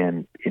walk.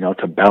 And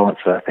to balance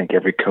that, I think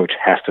every coach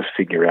has to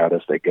figure out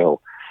as they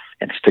go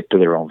and stick to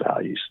their own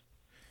values.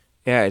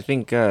 Yeah, I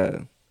think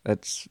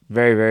that's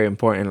very, very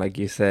important. Like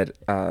you said,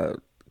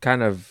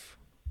 kind of.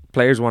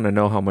 Players want to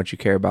know how much you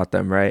care about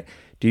them, right?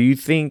 Do you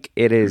think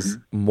it is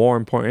more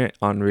important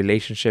on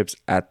relationships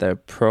at the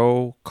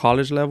pro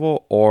college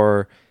level,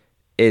 or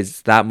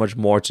is that much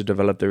more to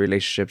develop the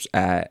relationships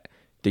at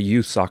the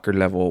youth soccer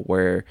level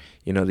where,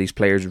 these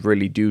players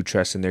really do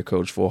trust in their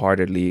coach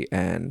full-heartedly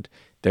and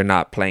they're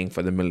not playing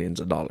for the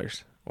millions of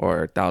dollars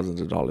or thousands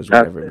of dollars,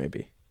 whatever it may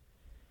be?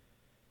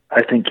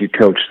 I think you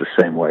coach the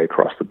same way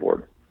across the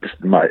board.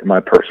 Just my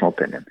personal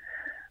opinion.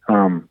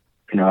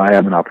 I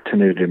have an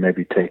opportunity to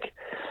maybe take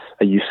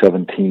a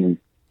U17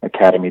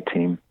 academy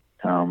team,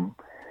 and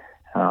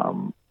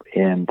I'm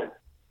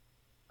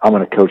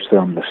going to coach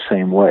them the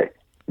same way.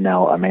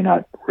 Now, I may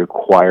not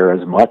require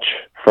as much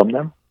from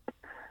them,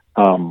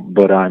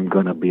 but I'm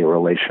going to be a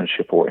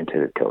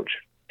relationship-oriented coach.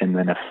 And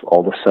then if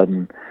all of a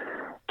sudden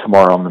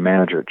tomorrow I'm the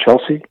manager at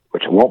Chelsea,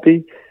 which it won't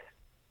be,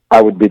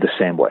 I would be the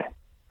same way,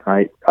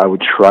 right? I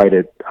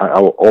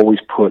will always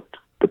put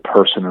the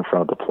person in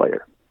front of the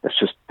player. That's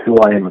just who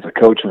I am as a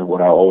coach and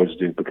what I always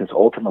do, because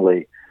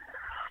ultimately,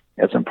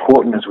 as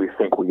important as we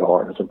think we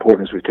are, as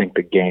important as we think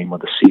the game or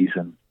the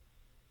season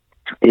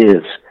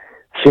is,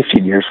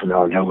 15 years from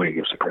now, nobody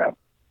gives a crap.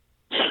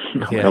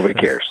 Nobody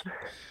cares.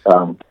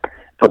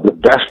 But the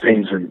best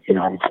things, and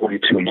I'm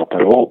 42 and not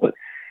that old, but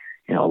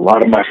a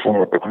lot of my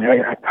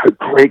I had a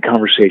great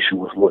conversation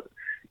with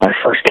my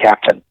first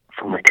captain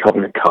from my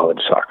Covenant College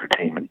soccer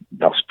team, and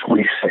I was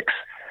 26.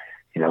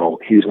 He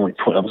was only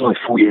 20. I was only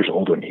 4 years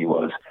older than he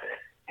was.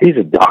 He's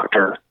a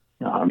doctor.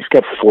 He's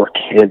got 4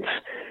 kids.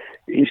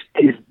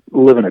 He's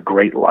living a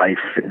great life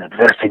and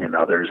investing in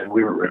others. And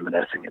we were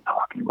reminiscing and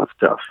talking about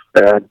stuff.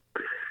 I had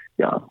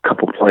a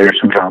couple of players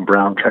from John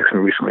Brown texted me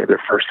recently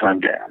their first time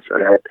dads.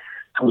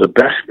 Some of the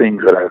best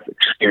things that I've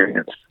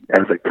experienced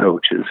as a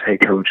coach is, hey,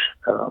 coach,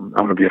 I'm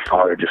going to be a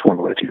father. Just want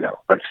to let you know.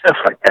 But stuff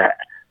like that,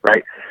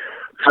 right?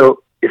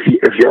 So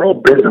if you're all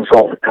business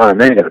all the time,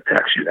 they ain't going to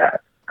text you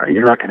that. Right?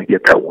 You're not going to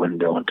get that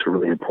window into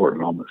really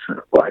important moments in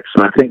life.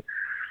 So I think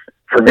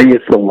for me,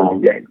 it's the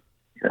long game.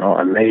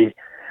 I may,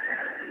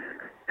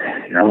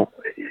 I'll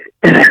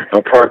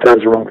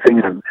prioritize the wrong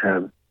thing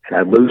and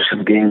I lose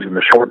some games in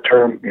the short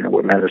term.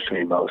 What matters to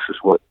me most is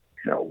what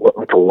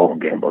the long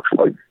game looks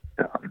like.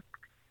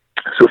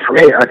 So for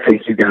me, I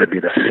think you got to be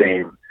the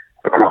same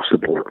across the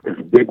board.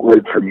 The big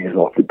word for me is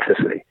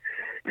authenticity.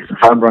 If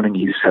I'm running a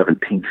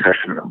U17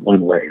 session in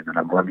one way, and then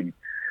I'm running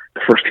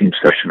the first team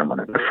session in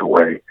a different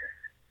way,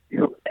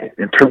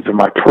 in terms of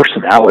my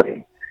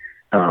personality,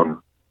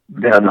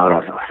 then I'm not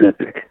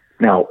authentic.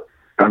 Now,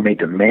 I may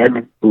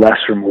demand less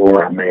or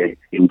more. I may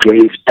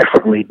engage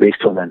differently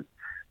based on that.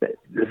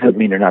 That doesn't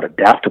mean they're not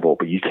adaptable,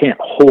 but you can't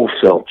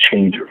wholesale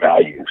change your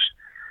values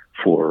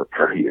for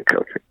who you're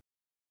coaching.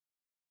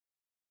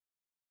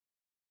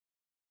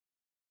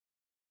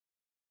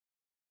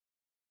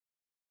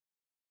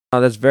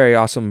 That's very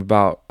awesome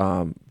about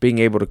being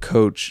able to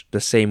coach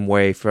the same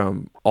way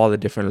from all the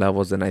different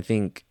levels. And I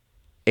think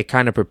it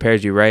kind of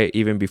prepares you, right?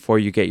 Even before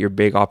you get your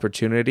big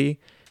opportunity,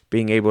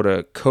 being able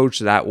to coach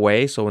that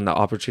way. So when the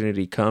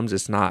opportunity comes,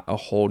 it's not a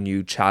whole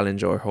new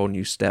challenge or a whole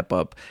new step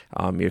up.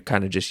 You're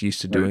kind of just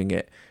used to doing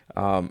it.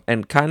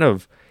 And kind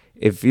of,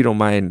 if you don't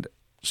mind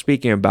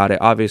speaking about it,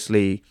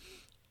 obviously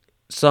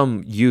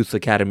some youth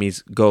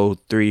academies go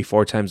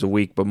 3-4 times a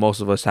week, but most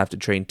of us have to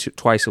train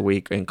twice a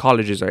week, and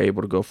colleges are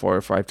able to go 4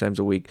 or 5 times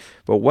a week.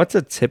 But what's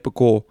a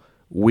typical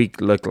week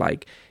look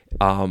like?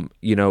 Do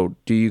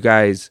you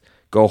guys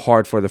go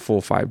hard for the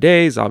full 5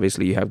 days?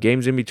 Obviously you have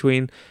games in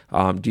between.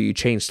 Do you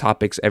change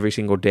topics every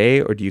single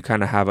day, or do you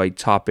kind of have a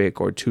topic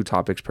or 2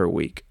 topics per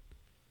week?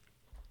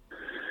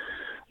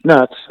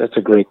 No, that's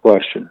a great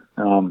question.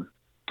 And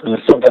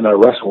it's something I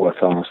wrestle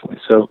with, honestly.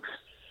 So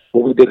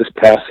what we did this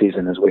past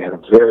season is we had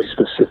a very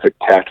specific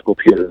tactical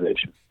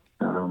periodization,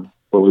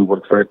 where we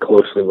worked very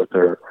closely with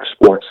our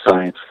sports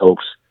science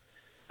folks,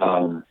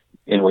 and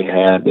we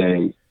had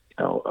a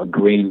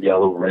green,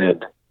 yellow,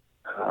 red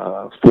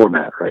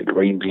format, right?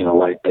 Green being a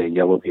light day,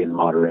 yellow being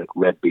moderate,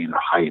 red being a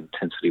high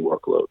intensity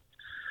workload.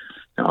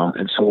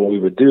 And so what we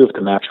would do if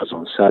the match was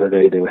on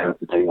Saturday, they would have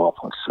the day off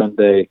on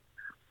Sunday.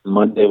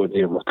 Monday would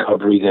be a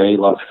recovery day,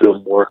 a lot of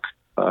film work.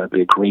 It'd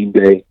be a green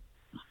day.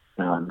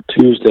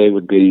 Tuesday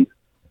would be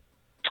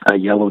a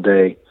yellow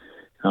day,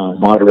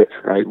 moderate,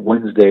 right?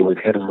 Wednesday would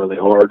hit them really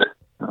hard.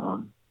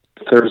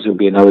 Thursday would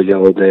be another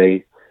yellow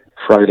day.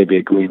 Friday would be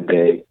a green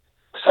day.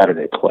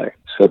 Saturday play.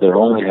 So they're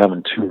only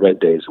having 2 red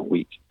days a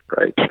week,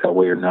 right? That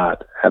way you're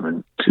not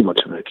having too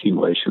much of an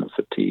accumulation of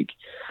fatigue.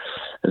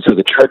 And so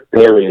the trick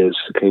there is,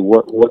 okay,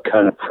 what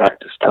kind of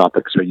practice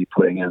topics are you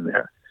putting in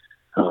there?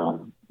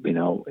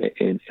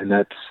 And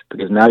that's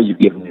because now you've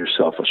given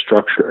yourself a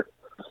structure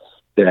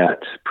that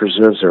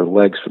preserves their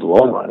legs for the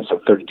long run. It's a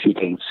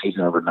 32-game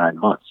season over 9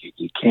 months.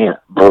 You can't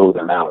blow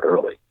them out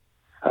early.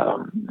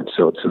 And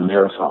so it's a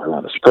marathon,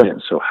 not a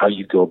sprint. So how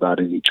you go about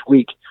it each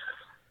week,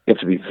 you have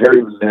to be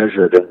very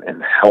measured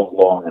in how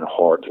long and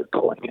hard you're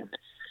going in.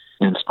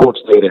 And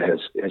sports data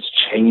has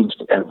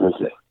changed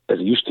everything. It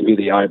used to be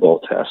the eyeball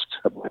test.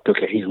 I'm like,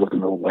 okay, he's looking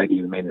a little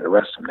leggy, we may need to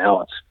arrest him.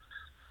 Now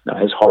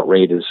his heart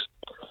rate is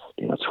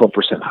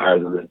 12% higher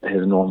than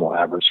his normal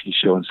average. He's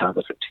showing signs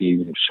of fatigue,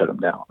 and you shut him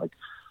down. Like,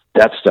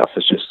 that stuff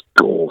is just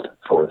gold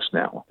for us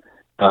now.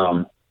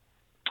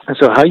 And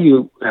so how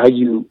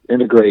you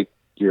integrate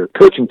your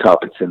coaching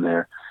topics in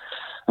there,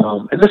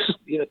 and this is,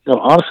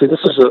 honestly, this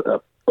is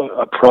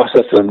a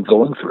process that I'm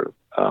going through.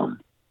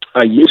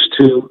 I used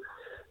to,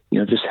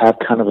 just have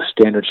kind of a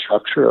standard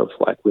structure of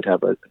like, we'd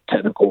have a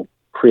technical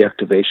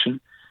pre-activation,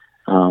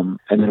 and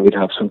then we'd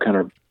have some kind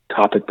of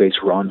topic-based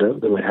rondo,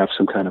 then we'd have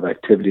some kind of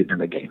activity in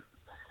the game.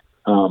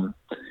 And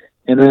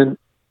then,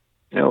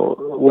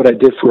 what I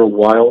did for a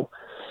while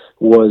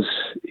was,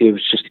 it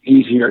was just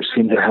easier, it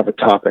seemed, to have a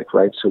topic,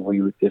 right? So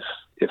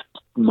if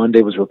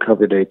Monday was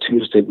recovery day,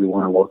 Tuesday we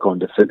want to work on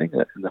defending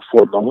it. In the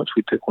 4 moments,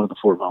 we pick one of the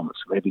 4 moments.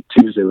 Maybe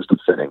Tuesday was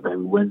defending,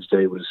 maybe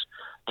Wednesday was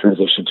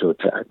transition to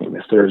attack, maybe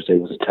Thursday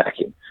was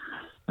attacking.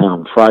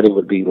 Friday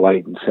would be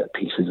light and set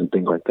pieces and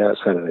things like that,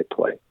 Saturday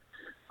play.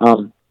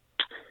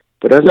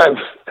 But as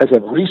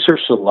I've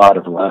researched a lot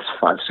over the last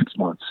 5-6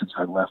 months since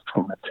I left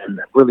from it, and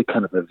I've really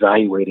kind of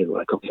evaluated,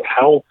 like, okay,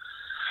 how,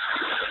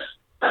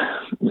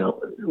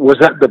 was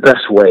that the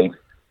best way?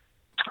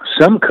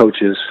 Some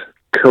coaches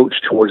coach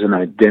towards an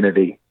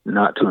identity,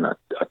 not to a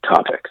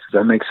topic. Does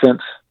that make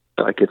sense?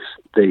 Like,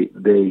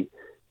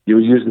 you're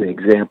using the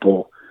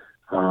example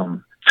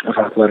of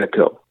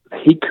Atletico.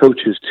 He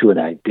coaches to an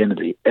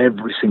identity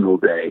every single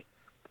day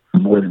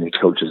more than he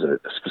coaches a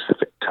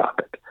specific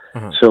topic.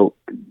 Uh-huh. So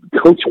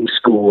coaching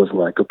school is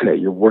like, okay,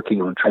 you're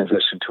working on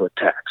transition to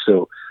attack.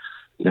 So,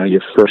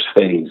 your first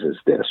phase is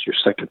this, your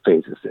second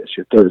phase is this,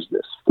 your third is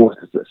this, fourth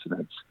is this, and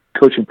that's,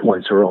 coaching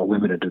points are all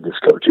limited to this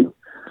coaching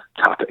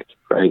topic,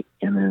 right?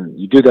 And then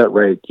you do that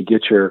right, you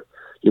get your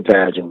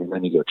badge, and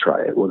then you go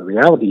try it. Well, the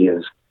reality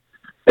is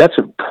that's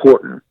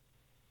important,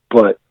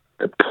 but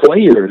the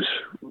players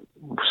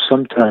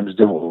sometimes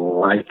don't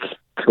like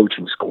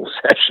coaching school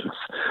sessions,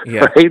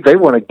 right? They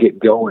want to get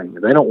going.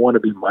 They don't want to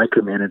be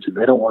micromanaged.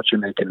 They don't want you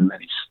making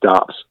many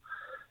stops.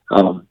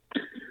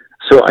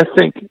 So I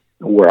think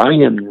where I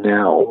am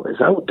now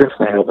is I would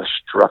definitely have a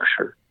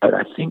structure, but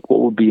I think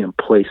what would be in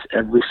place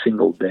every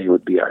single day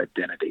would be our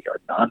identity, our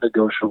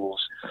non-negotiables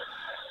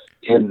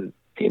in,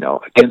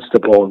 against the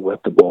ball and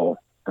with the ball.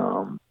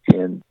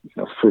 And,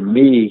 for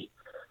me,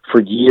 for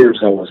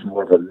years, I was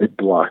more of a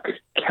mid-block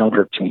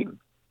counter team.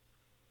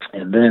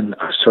 And then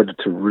I started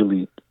to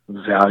really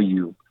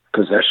value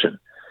possession,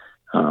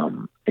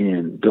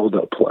 and build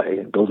up play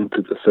and building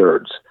through the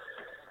thirds.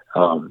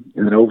 And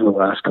then over the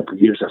last couple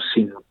of years, I've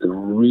seen the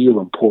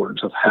real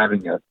importance of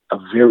having a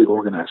very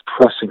organized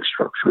pressing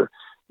structure,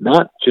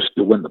 not just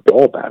to win the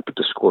ball back, but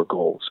to score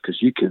goals,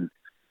 because you can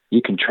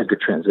trigger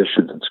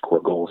transitions and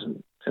score goals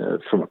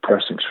from a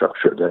pressing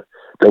structure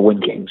that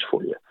win games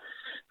for you.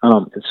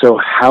 And so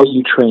how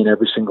you train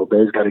every single day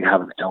has got to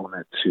have an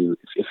element to,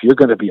 if you're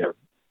going to be a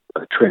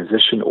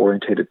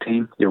transition-orientated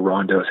team, your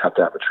rondos have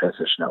to have a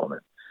transition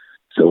element.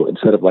 So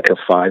instead of like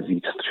a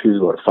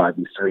 5v2 or a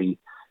 5v3,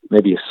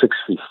 maybe a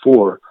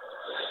 6v4,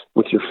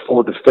 with your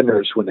 4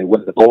 defenders, when they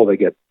win the ball, they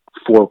get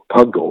 4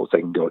 pug goals. They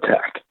can go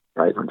attack,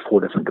 right, in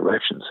 4 different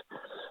directions.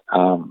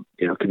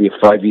 It could be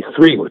a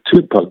 5v3 with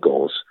 2 pug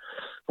goals,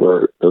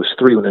 where those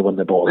 3, when they win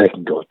the ball, they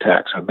can go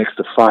attack. So it makes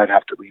the 5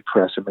 have to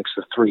repress. It makes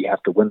the 3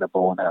 have to win the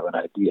ball and have an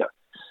idea.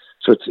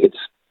 So it's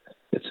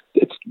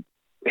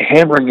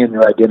hammering in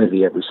your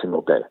identity every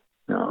single day,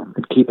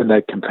 and keeping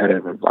that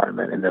competitive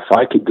environment. And if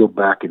I could go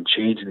back and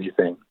change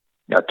anything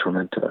at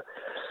Tormenta,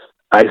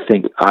 I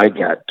think I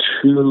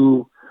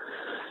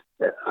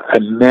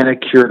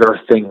manicured our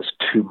things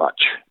too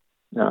much.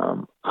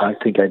 I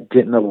think I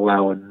didn't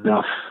allow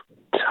enough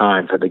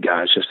time for the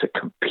guys just to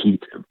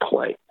compete and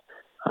play.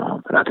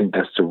 And I think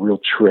that's the real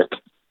trick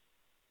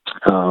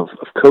of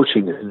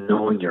coaching, is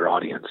knowing your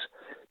audience.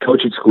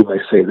 Coaching school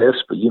may say this,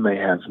 but you may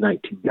have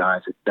 19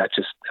 guys. That's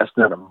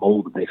not a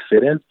mold that they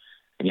fit in,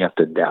 and you have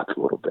to adapt a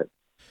little bit.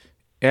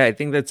 Yeah, I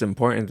think that's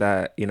important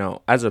that,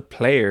 as a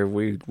player,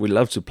 we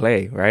love to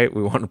play, right?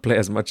 We want to play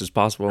as much as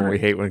possible, and we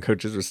hate when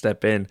coaches will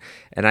step in.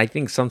 And I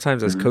think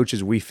sometimes as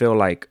coaches, we feel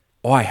like,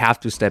 I have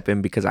to step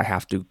in because I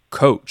have to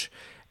coach.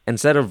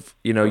 Instead of,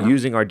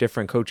 using our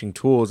different coaching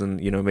tools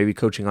and, maybe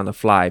coaching on the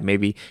fly,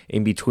 maybe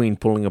in between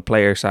pulling a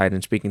player aside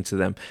and speaking to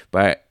them.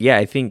 But yeah,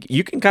 I think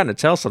you can kind of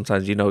tell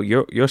sometimes,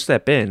 you'll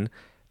step in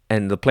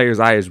and the player's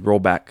eyes roll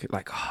back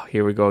like, oh,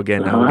 here we go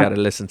again. Now we got to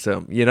listen to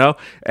him,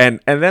 And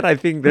then I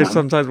think there's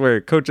sometimes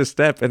where coaches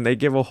step and they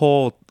give a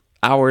whole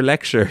hour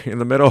lecture in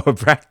the middle of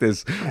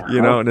practice,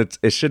 and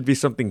it should be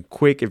something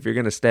quick if you're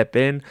going to step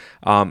in.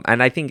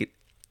 And I think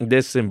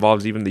this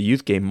involves even the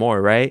youth game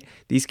more, right?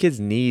 These kids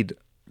need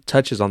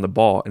touches on the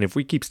ball, and if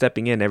we keep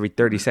stepping in every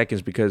 30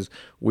 seconds because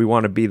we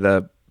want to be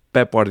the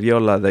Pep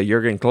Guardiola, the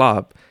Jurgen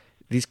Klopp,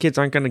 these kids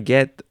aren't going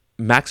to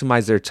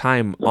maximize their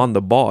time on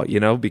the ball,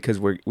 because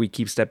we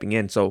keep stepping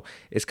in. So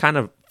it's kind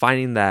of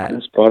finding that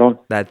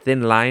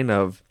thin line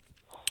of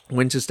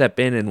when to step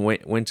in and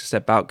when to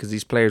step out, because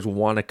these players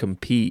want to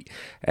compete.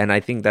 And I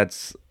think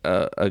that's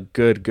a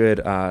good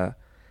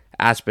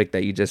aspect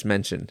that you just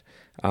mentioned.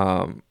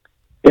 Yeah,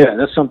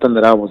 that's something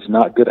that I was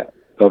not good at.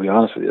 I'll be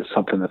honest with you. It's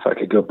something that if I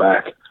could go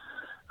back,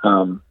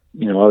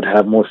 I would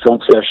have more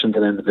film sessions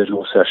than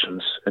individual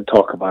sessions and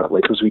talk about it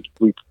later because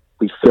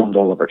we filmed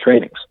all of our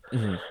trainings.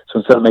 Mm-hmm. So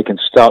instead of making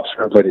stops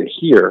for everybody to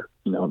hear,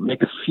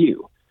 make a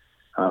few.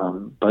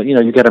 But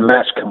you got a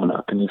match coming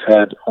up, and you've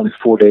had only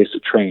 4 days to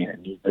train,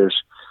 and there's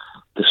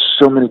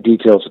so many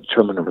details to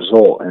determine the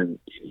result, and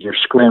you're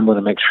scrambling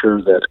to make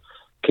sure that,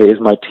 okay, is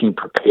my team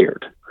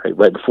prepared?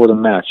 Right before the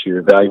match, you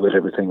evaluate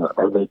everything.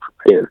 Are they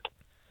prepared?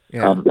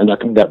 Yeah. And I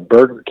think that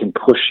burden can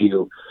push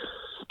you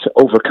to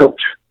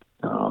overcoach.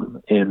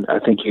 And I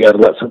think you got to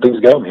let some things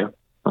go, man.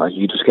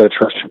 You just got to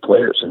trust your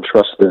players and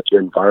trust that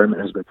your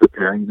environment has been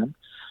preparing them.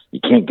 You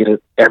can't get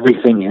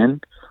everything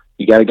in.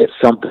 You got to get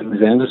some things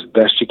in as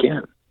best you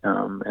can.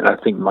 And I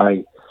think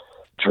my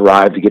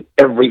drive to get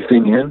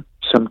everything in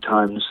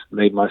sometimes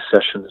made my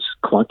sessions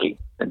clunky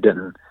and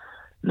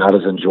not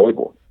as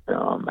enjoyable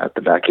at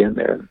the back end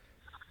there.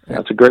 And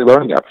that's a great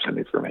learning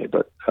opportunity for me.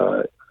 But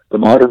the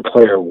modern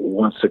player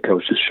wants the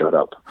coach to shut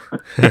up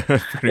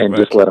and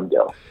just let them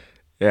go.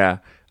 Yeah.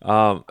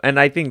 And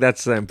I think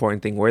that's the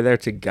important thing. We're there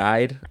to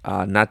guide,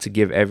 not to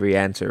give every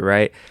answer,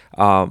 right?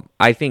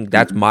 I think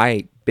that's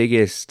my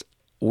biggest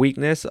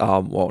weakness.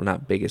 Well,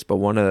 not biggest, but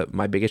one of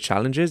my biggest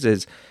challenges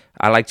is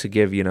I like to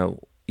give,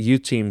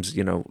 youth teams,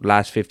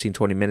 last 15,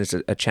 20 minutes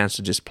a chance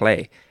to just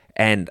play.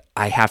 And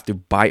I have to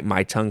bite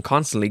my tongue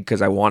constantly because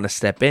I want to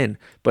step in.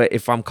 But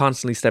if I'm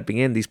constantly stepping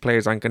in, these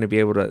players aren't going to be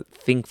able to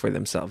think for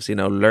themselves,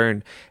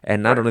 learn.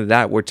 And not only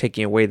that, we're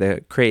taking away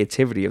the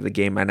creativity of the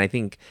game. And I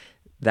think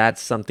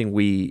that's something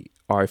we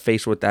are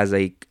faced with as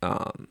a,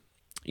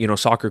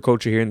 soccer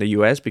culture here in the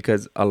U.S.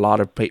 because a lot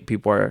of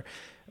people are,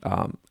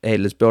 hey,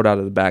 let's build out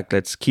of the back.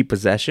 Let's keep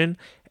possession.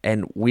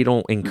 And we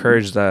don't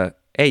encourage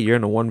hey, you're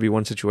in a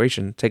 1v1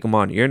 situation. Take them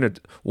on. You're in a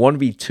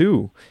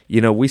 1v2.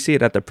 We see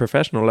it at the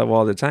professional level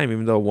all the time,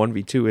 even though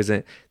 1v2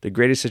 isn't the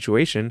greatest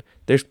situation.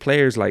 There's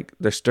players like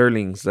the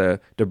Sterlings,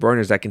 the De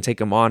Bruynes that can take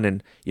them on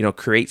and,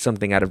 create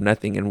something out of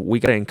nothing. And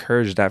we got to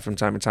encourage that from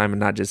time to time and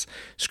not just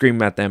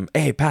scream at them,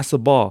 hey, pass the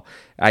ball.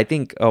 I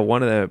think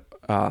one of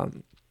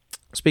the,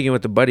 speaking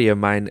with a buddy of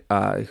mine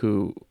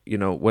who,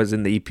 was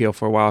in the EPL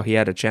for a while, he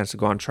had a chance to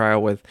go on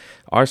trial with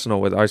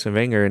Arsenal, with Arsene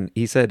Wenger. And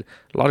he said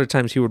a lot of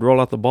times he would roll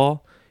out the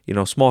ball,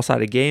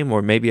 small-sided game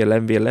or maybe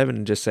 11v11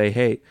 and just say,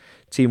 hey,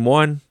 team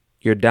 1,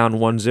 you're down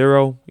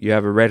 1-0, you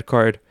have a red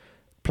card,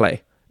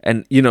 play.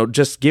 And,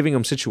 just giving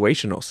them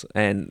situationals.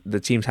 And the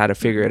teams had to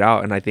figure it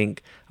out. And I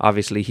think,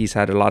 obviously, he's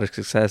had a lot of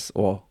success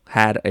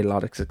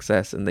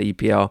in the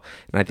EPL.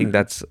 And I think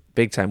that's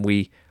big time.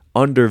 We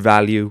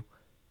undervalue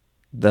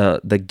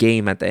the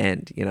game at the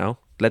end,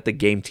 Let the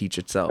game teach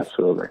itself.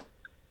 Absolutely.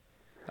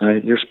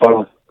 You're spot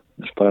on.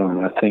 You're spot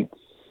on. I think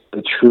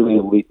the truly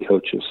elite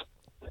coaches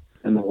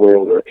in the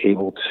world are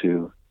able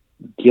to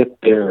get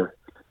their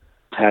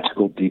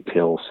tactical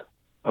details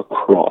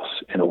across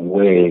in a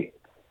way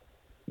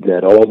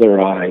that all their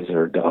I's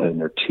are dotted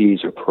and their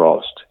T's are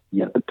crossed,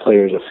 yet the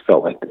players have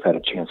felt like they've had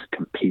a chance to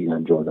compete and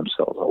enjoy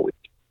themselves all week.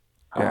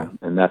 Yeah.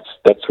 And that's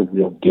a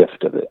real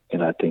gift of it,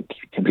 and I think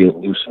it can be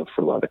elusive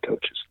for a lot of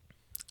coaches.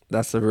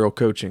 That's the real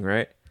coaching,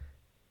 right?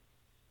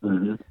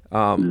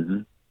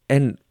 Mm-hmm.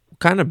 And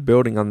kind of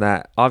building on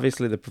that,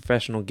 obviously the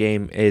professional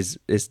game is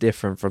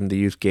different from the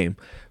youth game,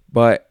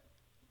 but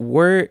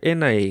we're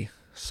in a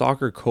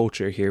soccer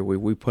culture here where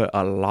we put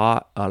a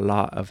lot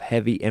of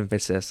heavy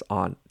emphasis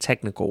on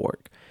technical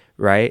work,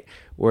 right?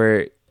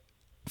 Where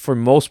for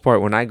most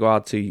part, when I go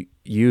out to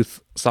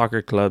youth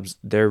soccer clubs,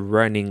 they're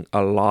running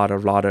a lot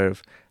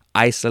of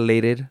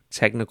isolated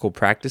technical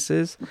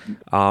practices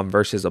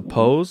versus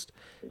opposed.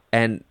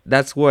 And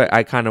that's what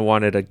I kind of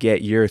wanted to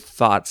get your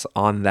thoughts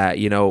on that.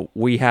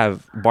 We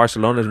have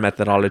Barcelona's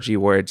methodology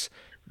where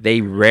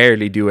they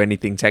rarely do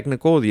anything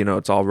technical.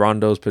 It's all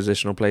rondos,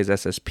 positional plays,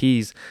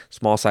 SSPs,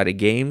 small-sided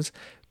games.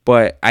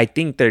 But I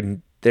think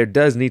there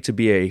does need to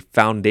be a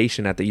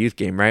foundation at the youth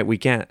game, right? We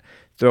can't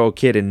throw a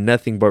kid in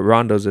nothing but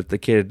rondos if the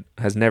kid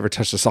has never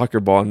touched a soccer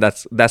ball. And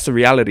that's the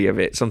reality of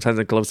it. Sometimes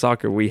in club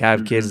soccer, we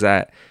have kids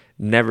that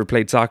never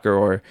played soccer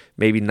or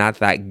maybe not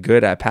that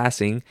good at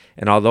passing.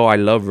 And although I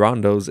love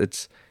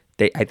rondos,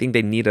 I think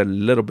they need a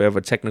little bit of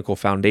a technical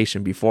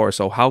foundation before.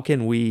 So how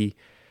can we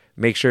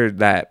make sure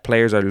that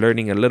players are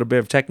learning a little bit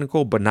of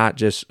technical, but not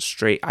just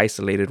straight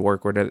isolated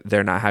work where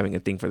they're not having a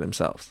thing for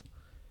themselves?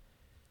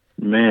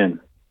 Man,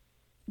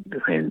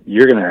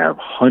 you're going to have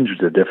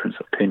hundreds of different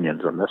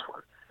opinions on this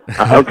one.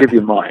 I'll give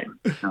you mine.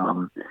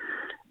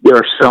 There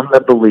are some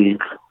that believe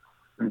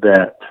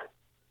that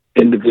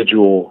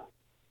individual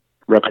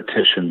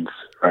repetitions,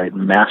 right,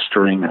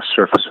 mastering a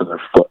surface of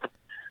their foot.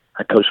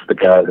 I coached with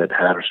a guy that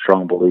had a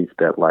strong belief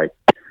that,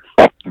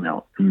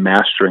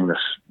 mastering the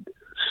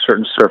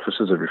certain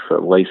surfaces of your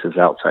foot, laces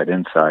outside,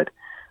 inside,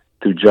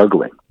 through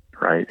juggling,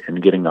 right,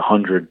 and getting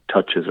 100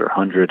 touches or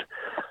 100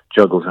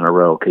 juggles in a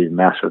row. Okay, you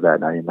master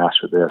that, now you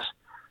master this.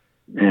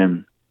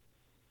 And,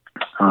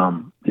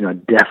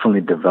 it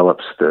definitely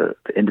develops the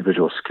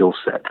individual skill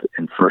set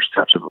and first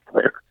steps of a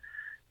player.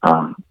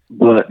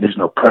 But there's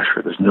no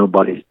pressure. There's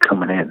nobody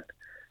coming in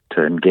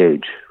to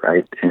engage,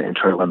 right, and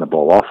try to run the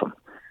ball off them.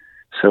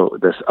 So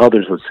there's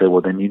others would say,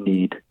 well, then you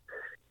need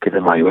because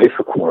in my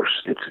UEFA course,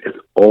 it's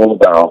all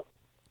about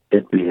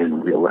it being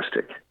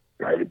realistic,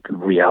 right?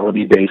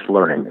 Reality-based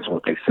learning is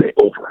what they say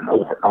over and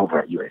over and over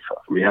at UEFA.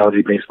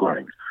 Reality-based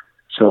learning.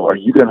 So are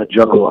you going to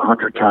juggle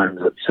 100 times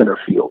at center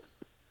field?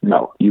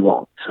 No, you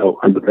won't. So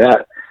under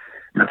that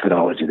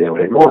methodology, they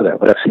would ignore that.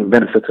 But I've seen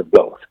benefits of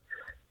both.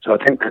 So I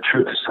think the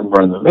truth is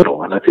somewhere in the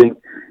middle. And I think,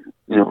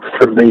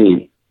 for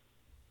me,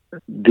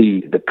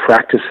 the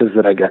practices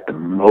that I got the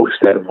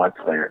most out of my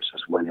players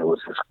is when it was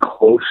as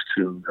close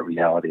to the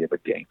reality of a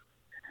game.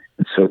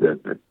 And so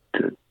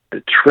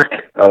the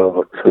trick of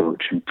a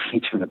coach in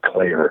teaching the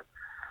player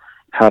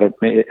how to,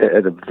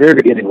 at the very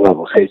beginning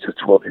level, say it's a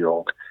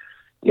 12-year-old,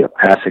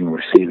 passing and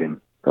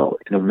receiving,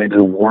 maybe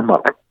the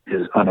warm-up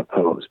is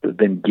unopposed, but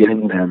then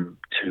getting them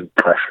to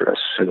pressure as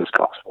soon as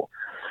possible.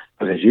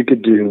 Because you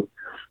could do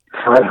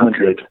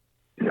 500,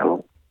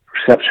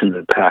 receptions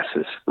and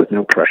passes with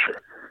no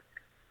pressure,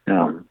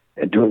 and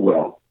do it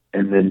well,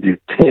 and then do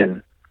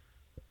 10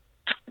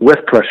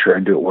 with pressure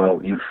and do it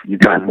well. You've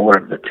got more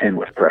of the 10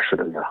 with pressure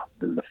than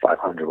the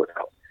 500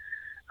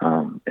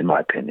 without, in my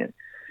opinion.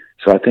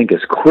 So I think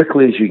as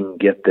quickly as you can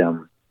get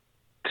them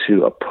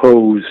to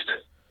opposed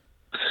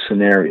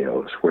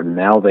scenarios where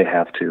now they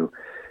have to,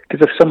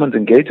 because if someone's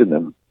engaging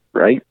them,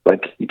 right,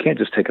 like you can't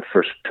just take a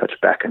first touch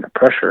back into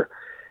pressure.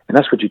 And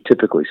that's what you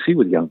typically see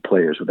with young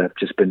players who have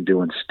just been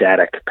doing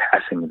static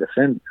passing and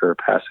defend or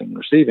passing and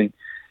receiving,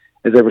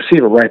 is they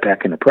receive it right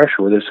back into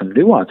pressure where there's some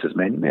nuances,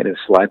 man. You may have to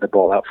slide the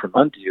ball out from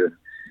under you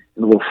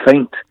and a little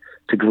feint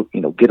to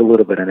get a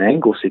little bit of an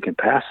angle so you can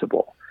pass the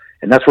ball.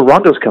 And that's where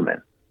rondos come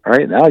in. All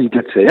right, now you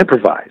get to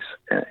improvise.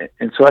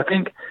 And so I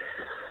think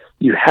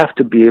you have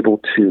to be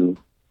able to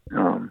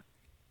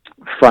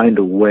find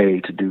a way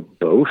to do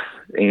both.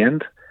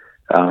 And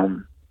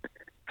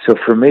so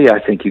for me, I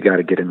think you got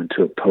to get him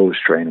into opposed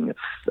training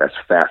as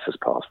fast as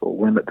possible.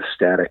 Limit the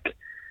static,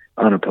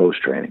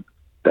 unopposed training.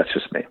 That's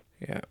just me.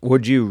 Yeah.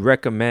 Would you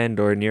recommend,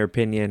 or in your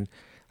opinion,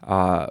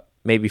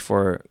 maybe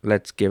for,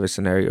 let's give a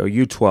scenario,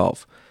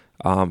 U12,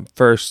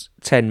 first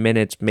 10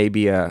 minutes,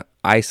 maybe a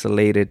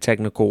isolated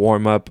technical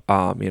warm-up,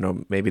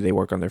 maybe they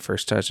work on their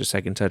first touch or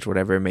second touch,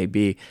 whatever it may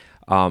be,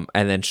 and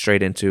then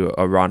straight into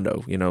a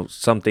rondo,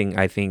 something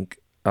I think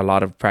a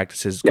lot of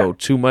practices go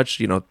too much,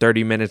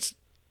 30 minutes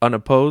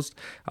unopposed,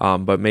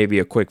 but maybe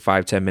a quick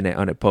 5-10 minute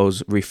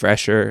unopposed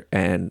refresher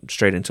and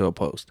straight into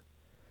opposed.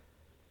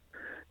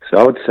 So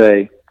I would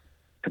say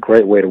a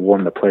great way to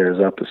warm the players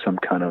up is some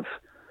kind of,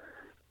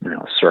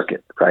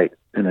 circuit, right?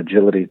 An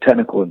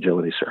technical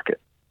agility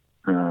circuit,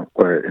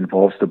 where it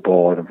involves the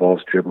ball, it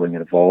involves dribbling,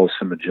 it involves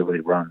some agility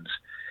runs,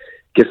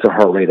 gets the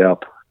heart rate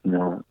up,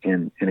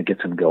 and it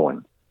gets them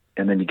going.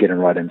 And then you get them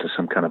right into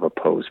some kind of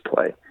opposed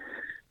play.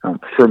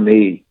 For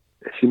me,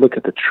 if you look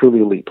at the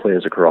truly elite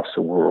players across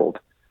the world,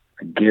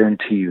 I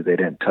guarantee you they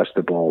didn't touch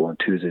the ball on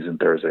Tuesdays and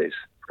Thursdays,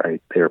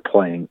 right? They're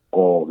playing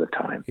all the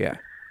time. Yeah.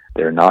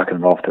 They're knocking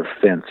it off their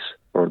fence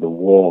or the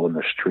wall in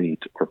the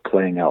street or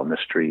playing out in the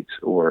streets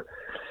or,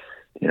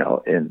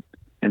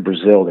 in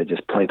Brazil, they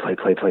just play,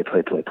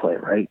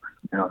 right?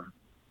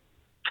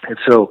 And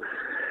so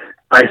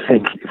I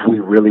think if we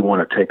really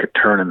want to take a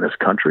turn in this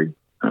country,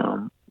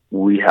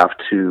 we have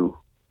to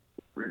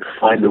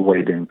find a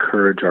way to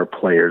encourage our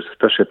players,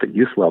 especially at the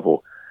youth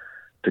level,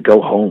 to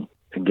go home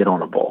and get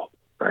on the ball,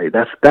 right?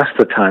 That's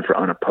the time for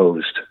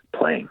unopposed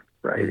playing,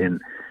 right?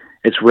 And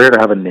it's rare to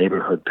have a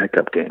neighborhood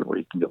pickup game where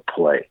you can go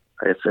play,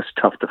 right? It's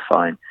tough to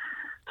find.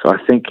 So I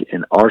think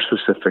in our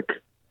specific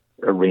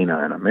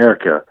arena in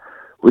America,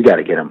 we got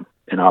to get them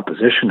in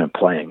opposition and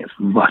playing as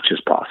much as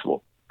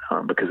possible,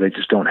 because they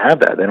just don't have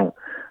that. They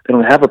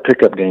don't have a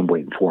pickup game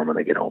waiting for them when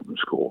they get home from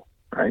school,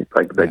 right?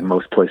 Like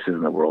most places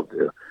in the world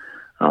do.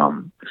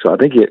 So I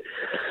think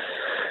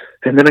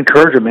and then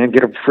encourage them, man,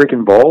 get a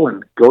freaking ball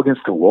and go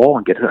against the wall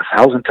and get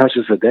 1,000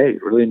 touches a day,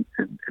 really,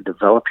 and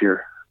develop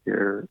your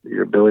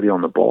ability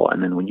on the ball.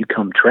 And then when you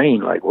come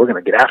train, like, we're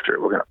going to get after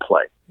it. We're going to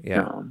play.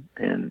 Yeah.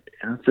 And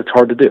it's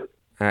hard to do.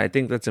 I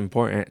think that's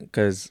important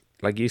because,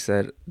 like you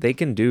said, they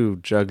can do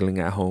juggling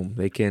at home.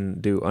 They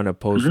can do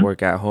unopposed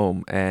work at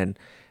home. And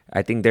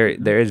I think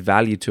there is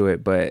value to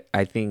it. But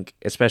I think,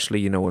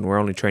 especially, when we're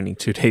only training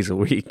 2 days a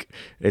week,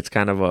 it's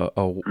kind of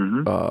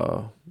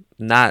a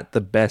not the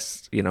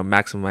best,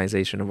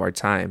 maximization of our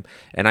time.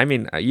 And I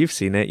mean, you've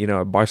seen it,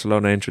 at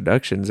Barcelona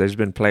introductions, there's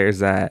been players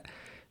that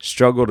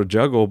struggle to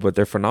juggle, but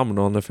they're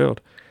phenomenal on the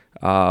field.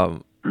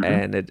 And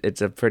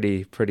it's a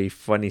pretty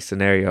funny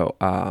scenario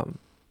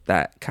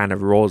that kind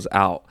of rolls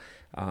out.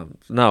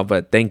 No,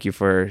 but thank you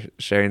for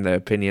sharing the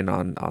opinion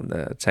on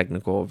the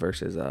technical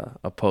versus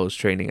opposed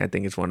training. I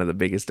think it's one of the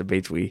biggest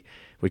debates we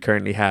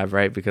currently have,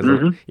 right? Because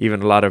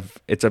even a lot of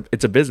it's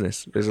a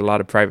business. There's a lot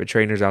of private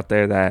trainers out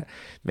there that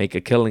make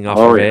a killing off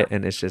of it,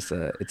 and it's just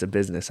it's a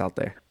business out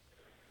there.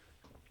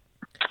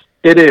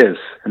 It is,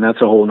 and that's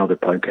a whole nother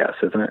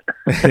podcast, isn't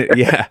it?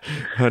 Yeah,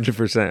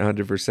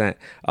 100%.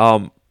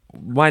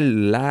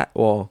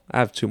 I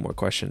have 2 more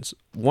questions.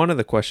 One of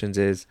the questions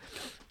is,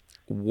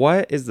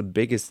 what is the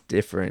biggest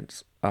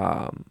difference,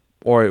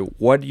 or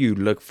what do you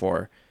look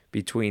for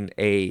between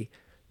a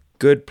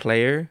good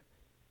player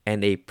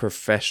and a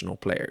professional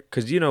player?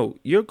 Because,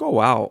 you'll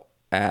go out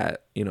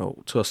at,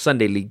 to a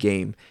Sunday league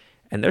game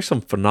and there's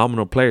some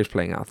phenomenal players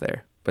playing out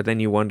there, but then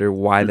you wonder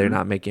why they're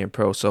not making it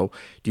pro. So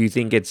do you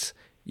think it's,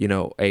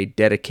 a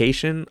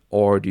dedication,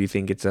 or do you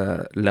think it's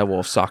a level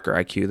of soccer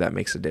IQ that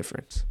makes a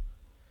difference?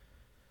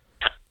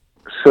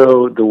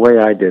 So the way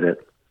I did it,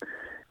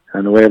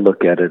 and the way I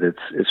look at it,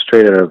 it's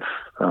straight out of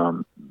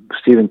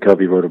Stephen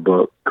Covey wrote a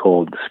book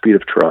called The Speed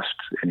of Trust,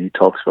 and he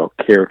talks about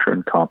character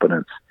and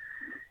competence.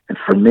 And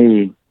for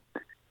me,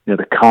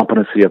 the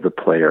competency of the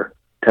player,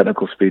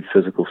 technical speed,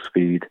 physical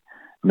speed,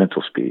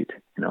 mental speed.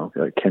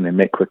 Can they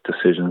make quick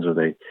decisions, or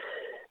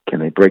can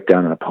they break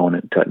down an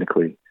opponent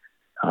technically?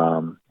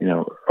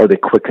 Are they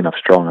quick enough,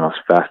 strong enough,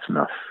 fast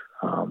enough?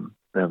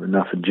 They have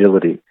enough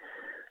agility.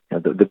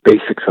 The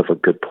basics of a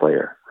good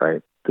player,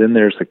 right? Then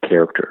there's the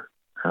character.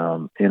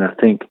 And I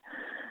think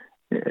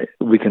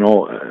we can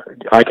all,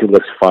 I could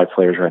list 5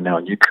 players right now,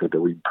 and you could,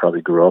 that we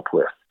probably grew up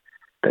with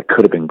that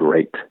could have been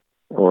great,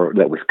 or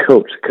that was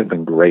coached, could have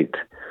been great,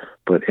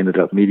 but ended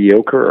up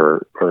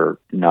mediocre or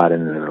not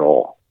in it at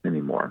all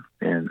anymore.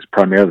 And it's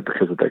primarily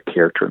because of their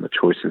character and the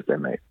choices they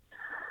made.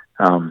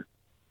 And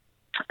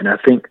I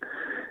think,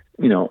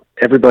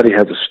 everybody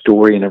has a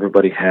story, and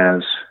everybody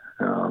has,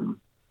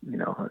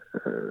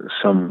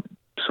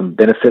 some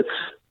benefits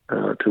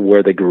to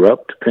where they grew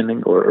up,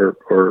 depending,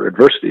 or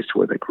adversities to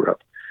where they grew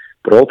up.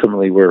 But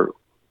ultimately,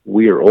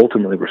 we are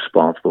ultimately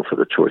responsible for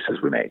the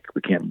choices we make.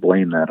 We can't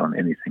blame that on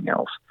anything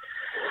else.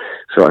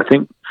 So I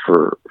think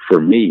for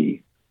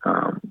me,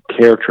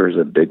 character is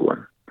a big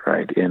one,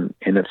 right? And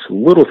it's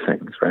little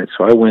things, right?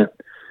 So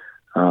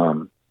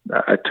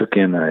I took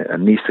in a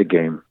NISA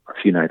game a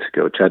few nights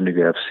ago,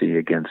 Chattanooga FC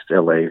against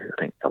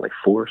LA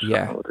Force.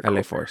 Yeah,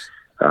 LA Force.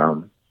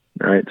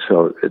 Right.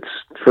 So it's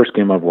the first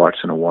game I've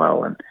watched in a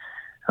while. And,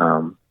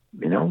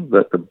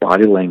 the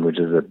body language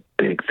is a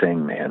big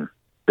thing, man.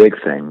 Big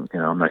thing.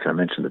 I'm not going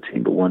to mention the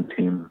team, but one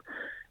team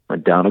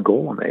went down a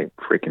goal and they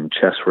freaking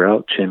chests were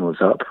out, chin was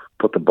up,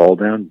 put the ball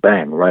down,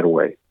 bang, right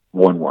away,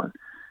 1-1.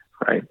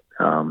 Right.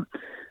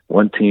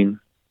 One team,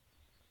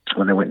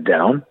 when they went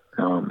down,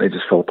 they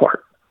just fell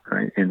apart.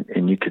 Right.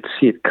 And you could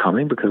see it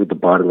coming because of the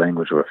body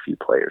language of a few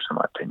players, in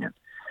my opinion.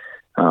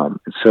 And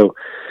so,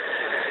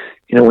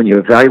 when you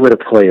evaluate a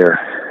player,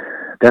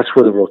 that's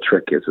where the real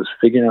trick is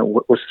figuring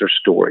out what's their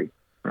story,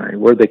 right?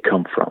 Where they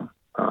come from,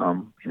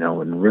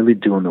 and really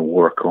doing the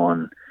work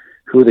on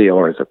who they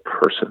are as a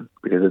person,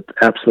 because it's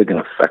absolutely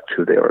going to affect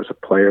who they are as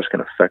a player. It's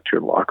going to affect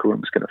your locker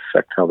room. It's going to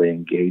affect how they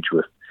engage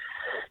with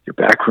your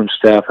backroom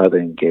staff, how they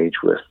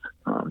engage with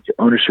your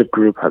ownership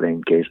group, how they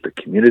engage with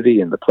the community.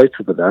 And the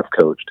places that I've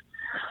coached,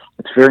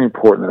 it's very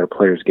important that our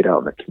players get out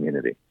in the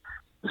community.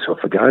 So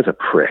if a guy's a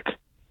prick,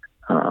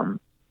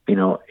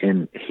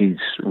 and he's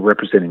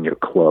representing your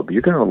club,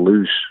 you're going to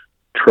lose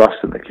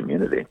trust in the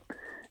community.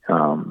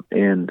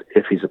 And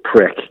if he's a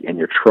prick and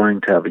you're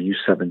trying to have a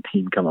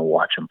U17 come and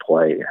watch him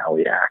play and how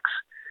he acts,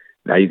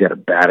 now you got a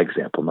bad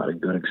example, not a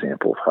good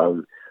example of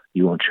how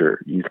you want your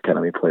youth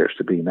academy players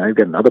to be. Now you've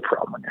got another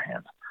problem on your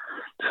hands.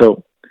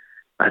 So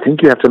I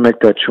think you have to make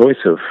that choice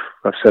of,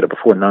 I've said it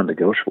before,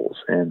 non-negotiables.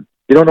 And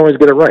you don't always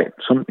get it right.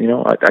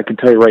 I can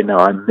tell you right now,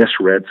 I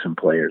misread some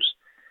players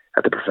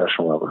at the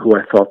professional level. Who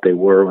I thought they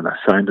were when I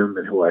signed them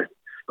and who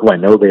I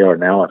know they are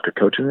now after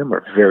coaching them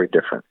are very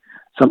different.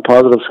 Some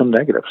positive, some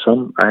negative.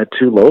 Some I had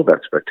too low of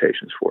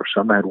expectations for.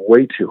 Some I had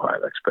way too high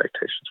of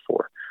expectations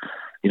for.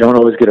 You don't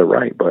always get it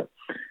right, but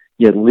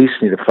you at least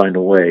need to find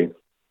a way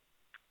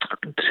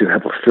to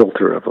have a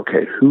filter of,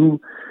 okay,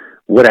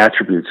 what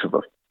attributes of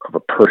a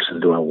person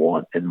do I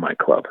want in my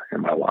club,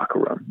 in my locker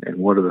room, and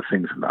what are the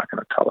things I'm not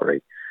going to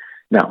tolerate?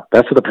 Now,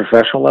 that's at the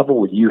professional level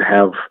where you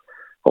have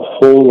a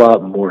whole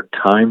lot more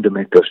time to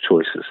make those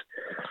choices.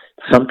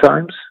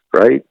 Sometimes,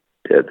 right,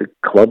 at the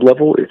club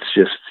level, it's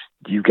just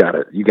you got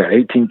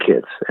 18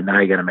 kids, and now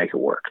you got to make it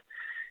work.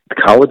 At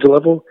the college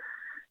level,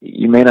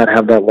 you may not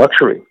have that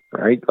luxury,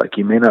 right? Like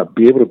you may not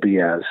be able to be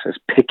as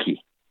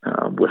picky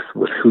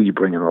with who you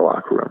bring in the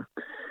locker room.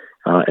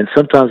 And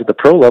sometimes at the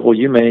pro level,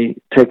 you may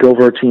take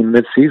over a team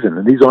mid-season,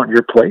 and these aren't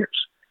your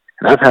players.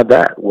 And I've had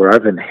that where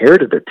I've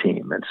inherited a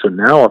team, and so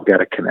now I've got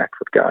to connect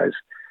with guys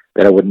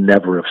that I would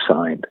never have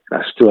signed.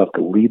 I still have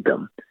to lead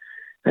them,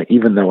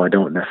 even though I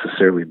don't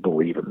necessarily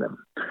believe in them,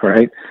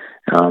 right?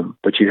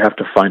 But you have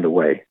to find a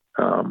way.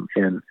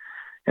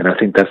 And I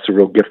think that's the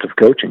real gift of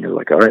coaching is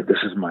like, all right,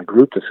 this is my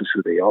group. This is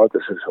who they are.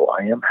 This is who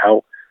I am.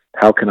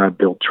 How can I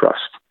build trust?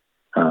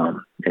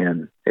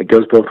 And it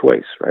goes both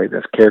ways, right?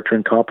 That's character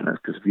and competence,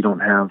 because if you don't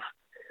have,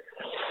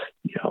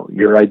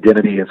 your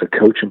identity as a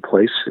coach in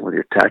place with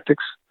your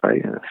tactics,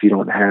 right? And if you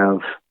don't have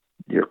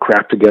your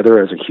crap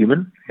together as a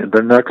human,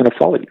 they're not going to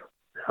follow you.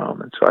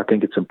 And so I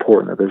think it's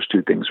important that those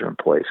two things are in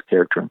place,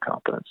 character and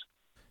competence.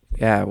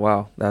 Yeah,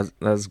 wow.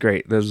 That's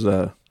great.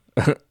 That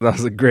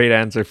was a great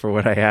answer for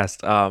what I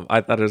asked.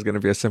 I thought it was going to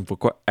be a simple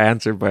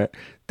answer, but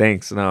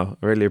thanks. No,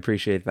 I really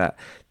appreciate that.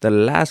 The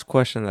last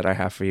question that I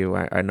have for you,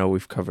 I know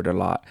we've covered a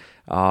lot.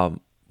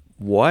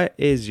 What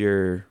is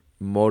your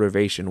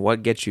motivation?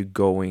 What gets you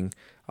going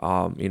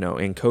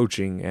in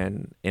coaching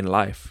and in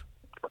life?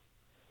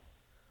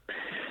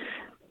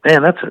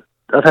 Man,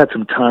 I've had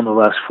some time the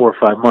last 4 or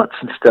 5 months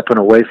since stepping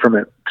away from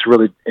it to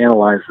really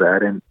analyze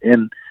that.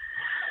 And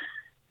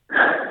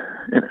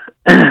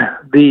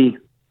the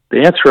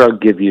answer I'll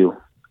give you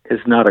is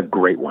not a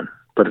great one,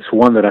 but it's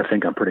one that I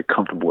think I'm pretty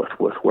comfortable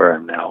with where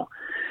I'm now.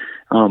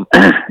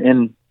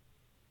 And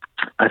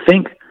I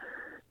think,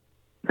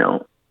 a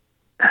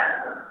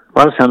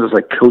lot of times it's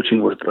like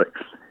coaching was like,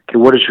 okay,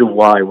 what is your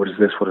why? What is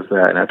this? What is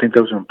that? And I think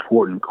those are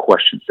important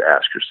questions to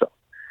ask yourself.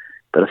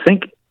 But I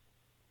think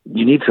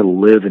you need to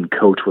live and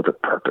coach with a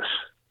purpose.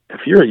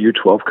 If you're a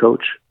U12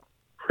 coach,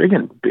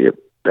 friggin' be a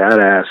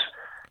badass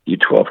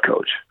U12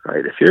 coach,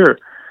 right? If you're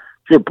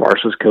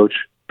Barca's coach,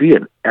 be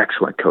an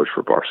excellent coach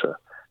for Barca,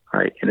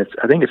 right? And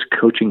I think it's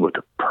coaching with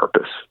a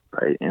purpose,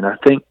 right? And I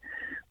think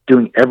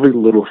doing every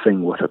little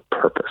thing with a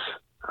purpose.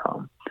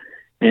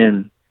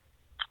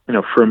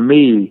 For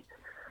me,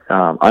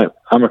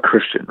 I'm a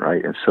Christian,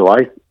 right? And so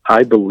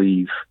I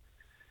believe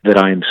that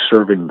I am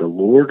serving the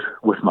Lord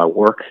with my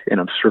work, and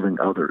I'm serving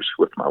others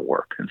with my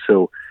work. And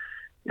so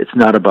it's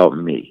not about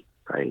me,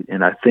 right?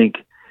 And I think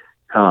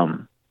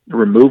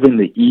removing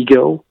the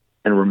ego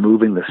and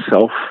removing the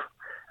self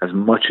as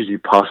much as you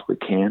possibly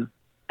can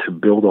to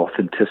build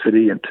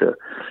authenticity and to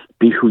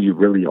be who you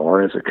really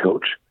are as a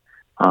coach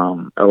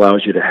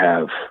allows you to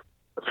have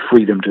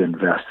freedom to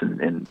invest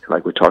in,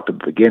 like we talked at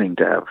the beginning,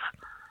 to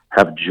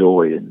have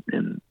joy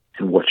in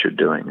what you're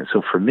doing. And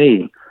so for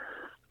me,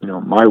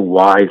 my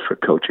why for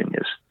coaching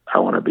is I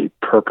want to be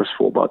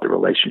purposeful about the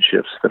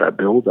relationships that I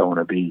build. I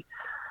want to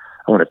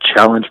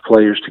challenge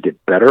players to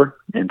get better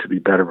and to be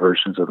better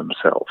versions of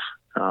themselves.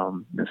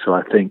 And so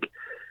I think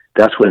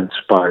that's what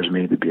inspires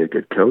me to be a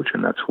good coach.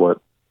 And that's what,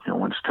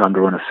 when it's time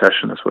to run a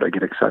session, that's what I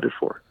get excited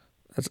for.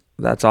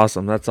 That's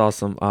awesome. That's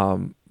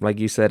awesome. Like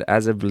you said,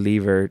 as a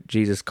believer,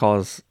 Jesus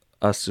calls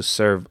us to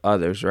serve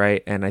others,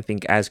 right? And I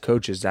think as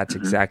coaches, that's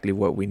exactly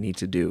what we need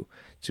to do,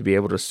 to be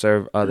able to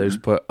serve others,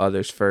 put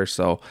others first.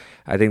 So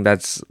I think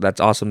that's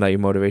awesome that your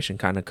motivation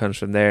kind of comes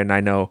from there. And I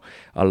know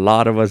a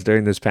lot of us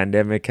during this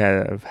pandemic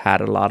have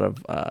had a lot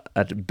of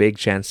a big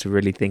chance to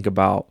really think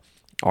about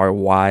our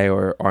why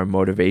or our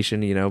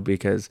motivation,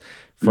 because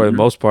for the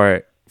most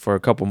part, for a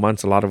couple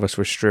months, a lot of us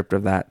were stripped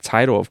of that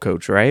title of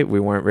coach, right? We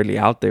weren't really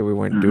out there. We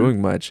weren't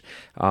doing much.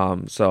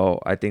 So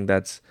I think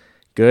that's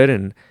good.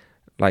 And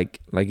like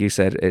you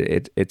said,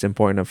 it's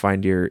important to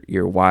find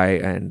your why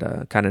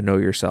and kind of know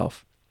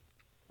yourself.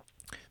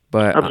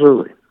 But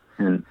absolutely.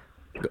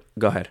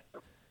 Go ahead.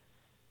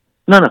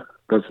 No,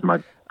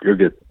 you're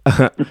good.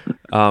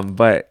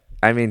 But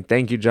I mean,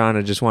 thank you, John.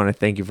 I just want to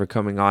thank you for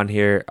coming on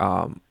here.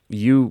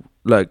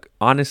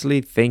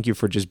 Honestly, thank you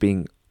for just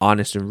being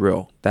honest and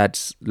real.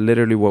 That's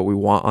literally what we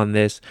want on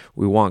this.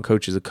 We want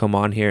coaches to come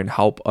on here and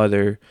help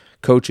other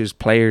coaches,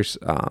 players,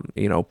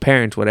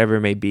 parents, whatever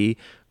it may be,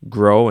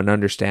 grow and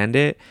understand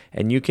it.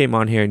 And you came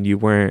on here and you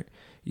weren't,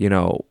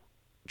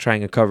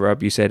 trying to cover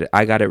up. You said,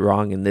 I got it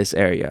wrong in this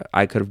area.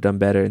 I could have done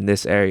better in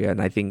this area. And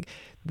I think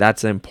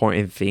that's an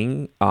important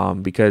thing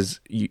because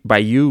by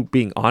you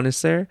being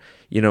honest there,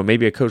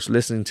 maybe a coach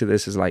listening to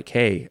this is like,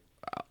 hey,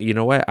 you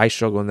know what? I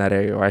struggle in that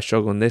area or I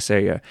struggle in this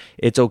area.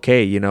 It's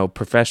okay.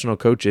 Professional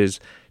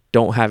coaches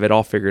don't have it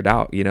all figured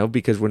out,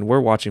 because when we're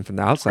watching from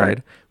the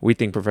outside, we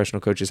think professional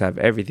coaches have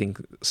everything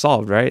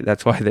solved, right?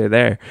 That's why they're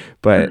there.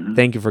 But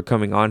thank you for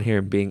coming on here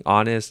and being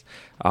honest.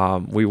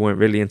 We went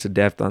really into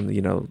depth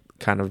on,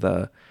 kind of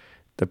the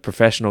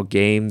professional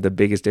game, the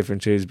biggest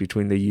differences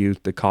between the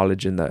youth, the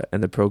college, and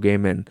the pro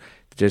game. And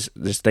just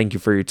thank you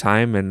for your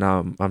time. And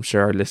I'm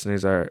sure our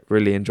listeners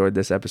really enjoyed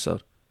this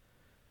episode.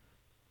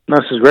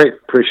 This is great.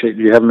 Appreciate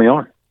you having me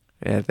on.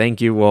 Yeah, thank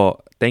you.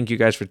 Well, thank you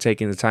guys for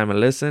taking the time to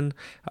listen.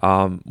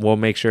 We'll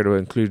make sure to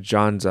include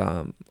John's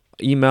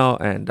email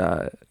and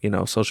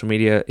social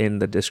media in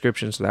the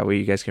description so that way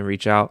you guys can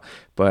reach out.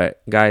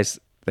 But guys,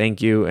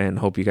 thank you and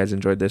hope you guys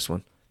enjoyed this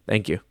one.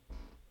 Thank you.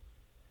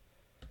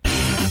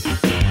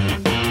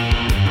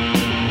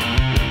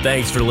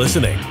 Thanks for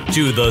listening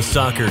to The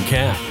Soccer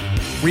Cat.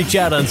 Reach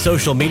out on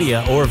social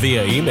media or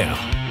via email.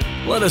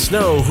 Let us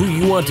know who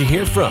you want to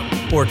hear from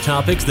or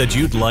topics that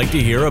you'd like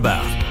to hear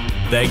about.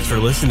 Thanks for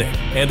listening.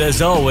 And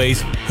as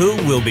always, who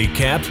will be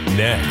capped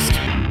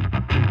next?